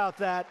talked about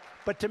that,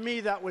 but to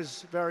me that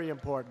was very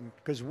important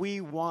because we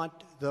want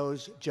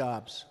those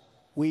jobs.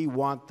 We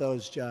want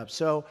those jobs.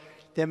 So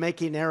they're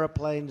making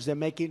airplanes, they're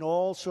making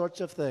all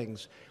sorts of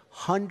things,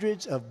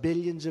 hundreds of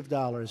billions of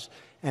dollars,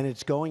 and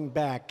it's going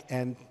back,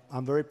 and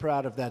I'm very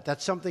proud of that.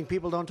 That's something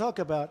people don't talk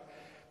about.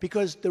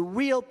 Because the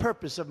real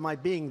purpose of my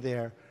being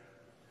there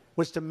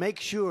was to make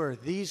sure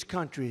these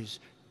countries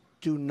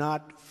do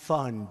not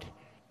fund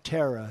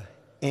terror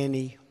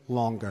any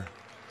longer.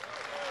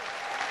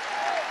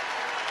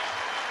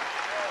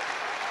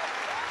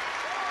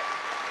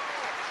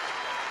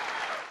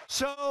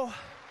 So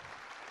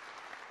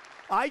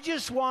I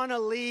just want to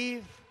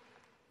leave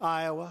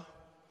Iowa.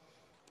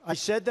 I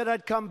said that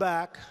I'd come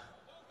back.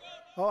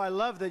 Oh, I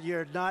love that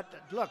you're not.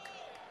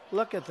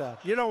 Look at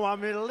that. You don't want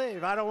me to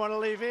leave. I don't want to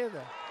leave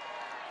either.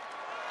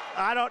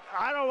 I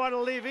don't want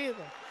to leave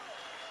either.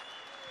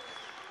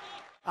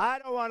 I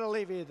don't want to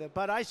leave either.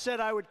 But I said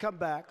I would come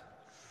back.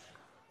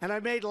 And I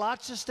made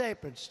lots of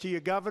statements to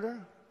your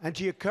governor and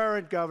to your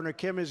current governor.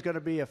 Kim is going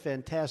to be a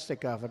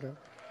fantastic governor.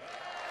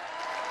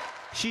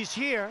 She's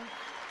here.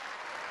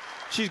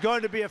 She's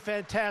going to be a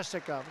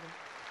fantastic governor.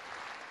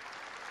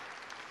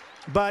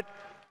 But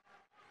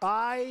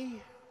I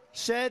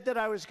said that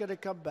I was going to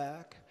come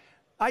back.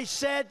 I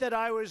said that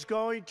I was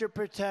going to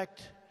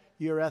protect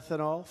your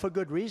ethanol for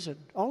good reason,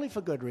 only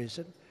for good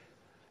reason.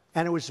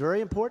 And it was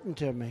very important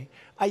to me.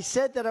 I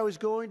said that I was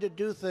going to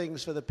do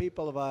things for the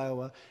people of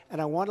Iowa,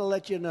 and I want to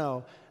let you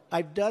know,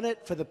 I've done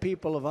it for the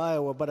people of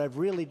Iowa, but I've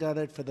really done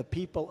it for the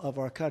people of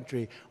our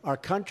country. Our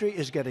country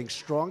is getting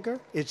stronger.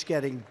 It's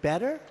getting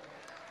better.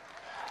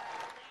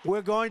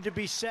 We're going to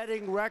be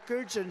setting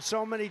records in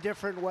so many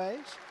different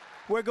ways.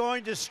 We're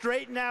going to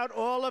straighten out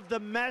all of the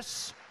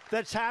mess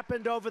that's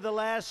happened over the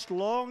last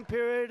long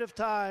period of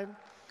time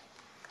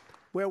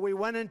where we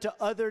went into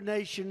other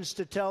nations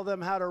to tell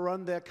them how to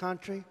run their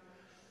country,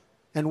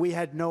 and we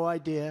had no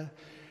idea.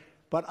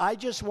 But I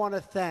just want to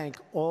thank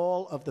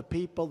all of the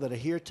people that are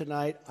here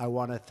tonight. I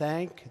want to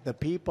thank the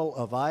people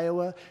of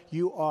Iowa.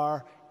 You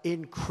are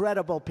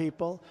incredible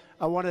people.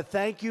 I want to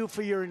thank you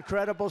for your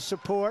incredible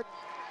support.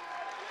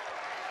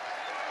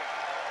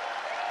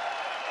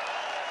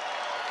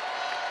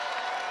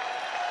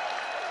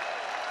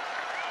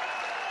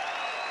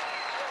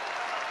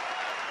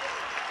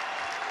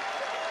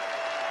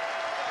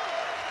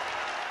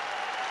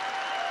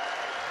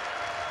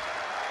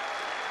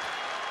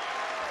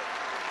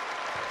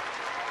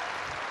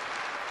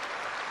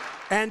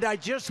 And I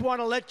just want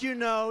to let you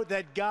know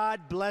that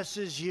God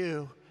blesses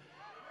you.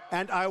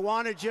 And I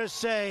want to just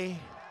say,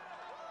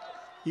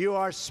 you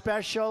are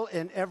special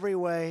in every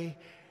way.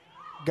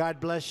 God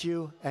bless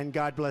you, and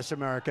God bless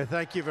America.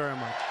 Thank you very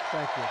much.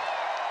 Thank you.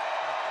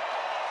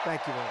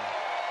 Thank you very much.